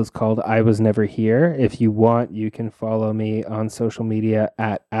single is called I Was Never Here. If you want, you can follow me on social media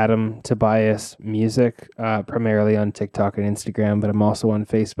at Adam Tobias Music, primarily on TikTok and Instagram, but I'm also on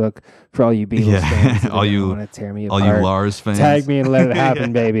Facebook for all you Beatles fans that all you want to tear me all apart. you Lars fans. Tag me and let it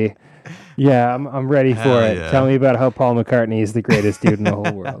happen, baby. Yeah, I'm ready Hell for it. yeah. Tell me about how Paul McCartney is the greatest dude in the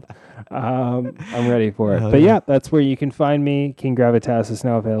whole world. I'm ready for it. Hell But yeah. yeah, that's where you can find me. King Gravitas is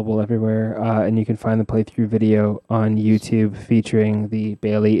now available everywhere, and you can find the playthrough video on YouTube featuring the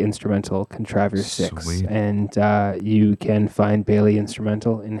Bailey Instrumental Contriver 6. Sweet. And you can find Bailey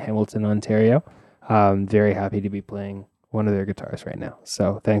Instrumental in Hamilton, Ontario. Very happy to be playing one of their guitars right now.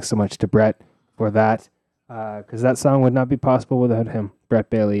 So thanks so much to Brett for that. Because that song would not be possible without him, Brett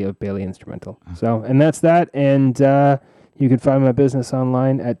Bailey of Bailey Instrumental. So, and that's that. And you can find my business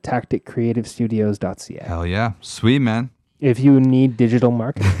online at tacticcreativestudios.ca. Hell yeah. Sweet, man. If you need digital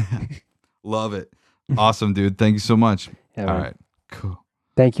marketing. Love it. Awesome, dude. Thank you so much. Yeah, All man. right. Cool.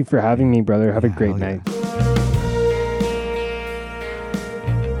 Thank you for having me, brother. Have a Yeah, great hell yeah. night.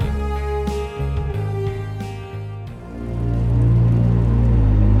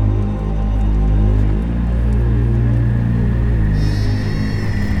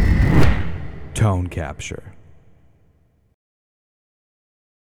 Tone capture.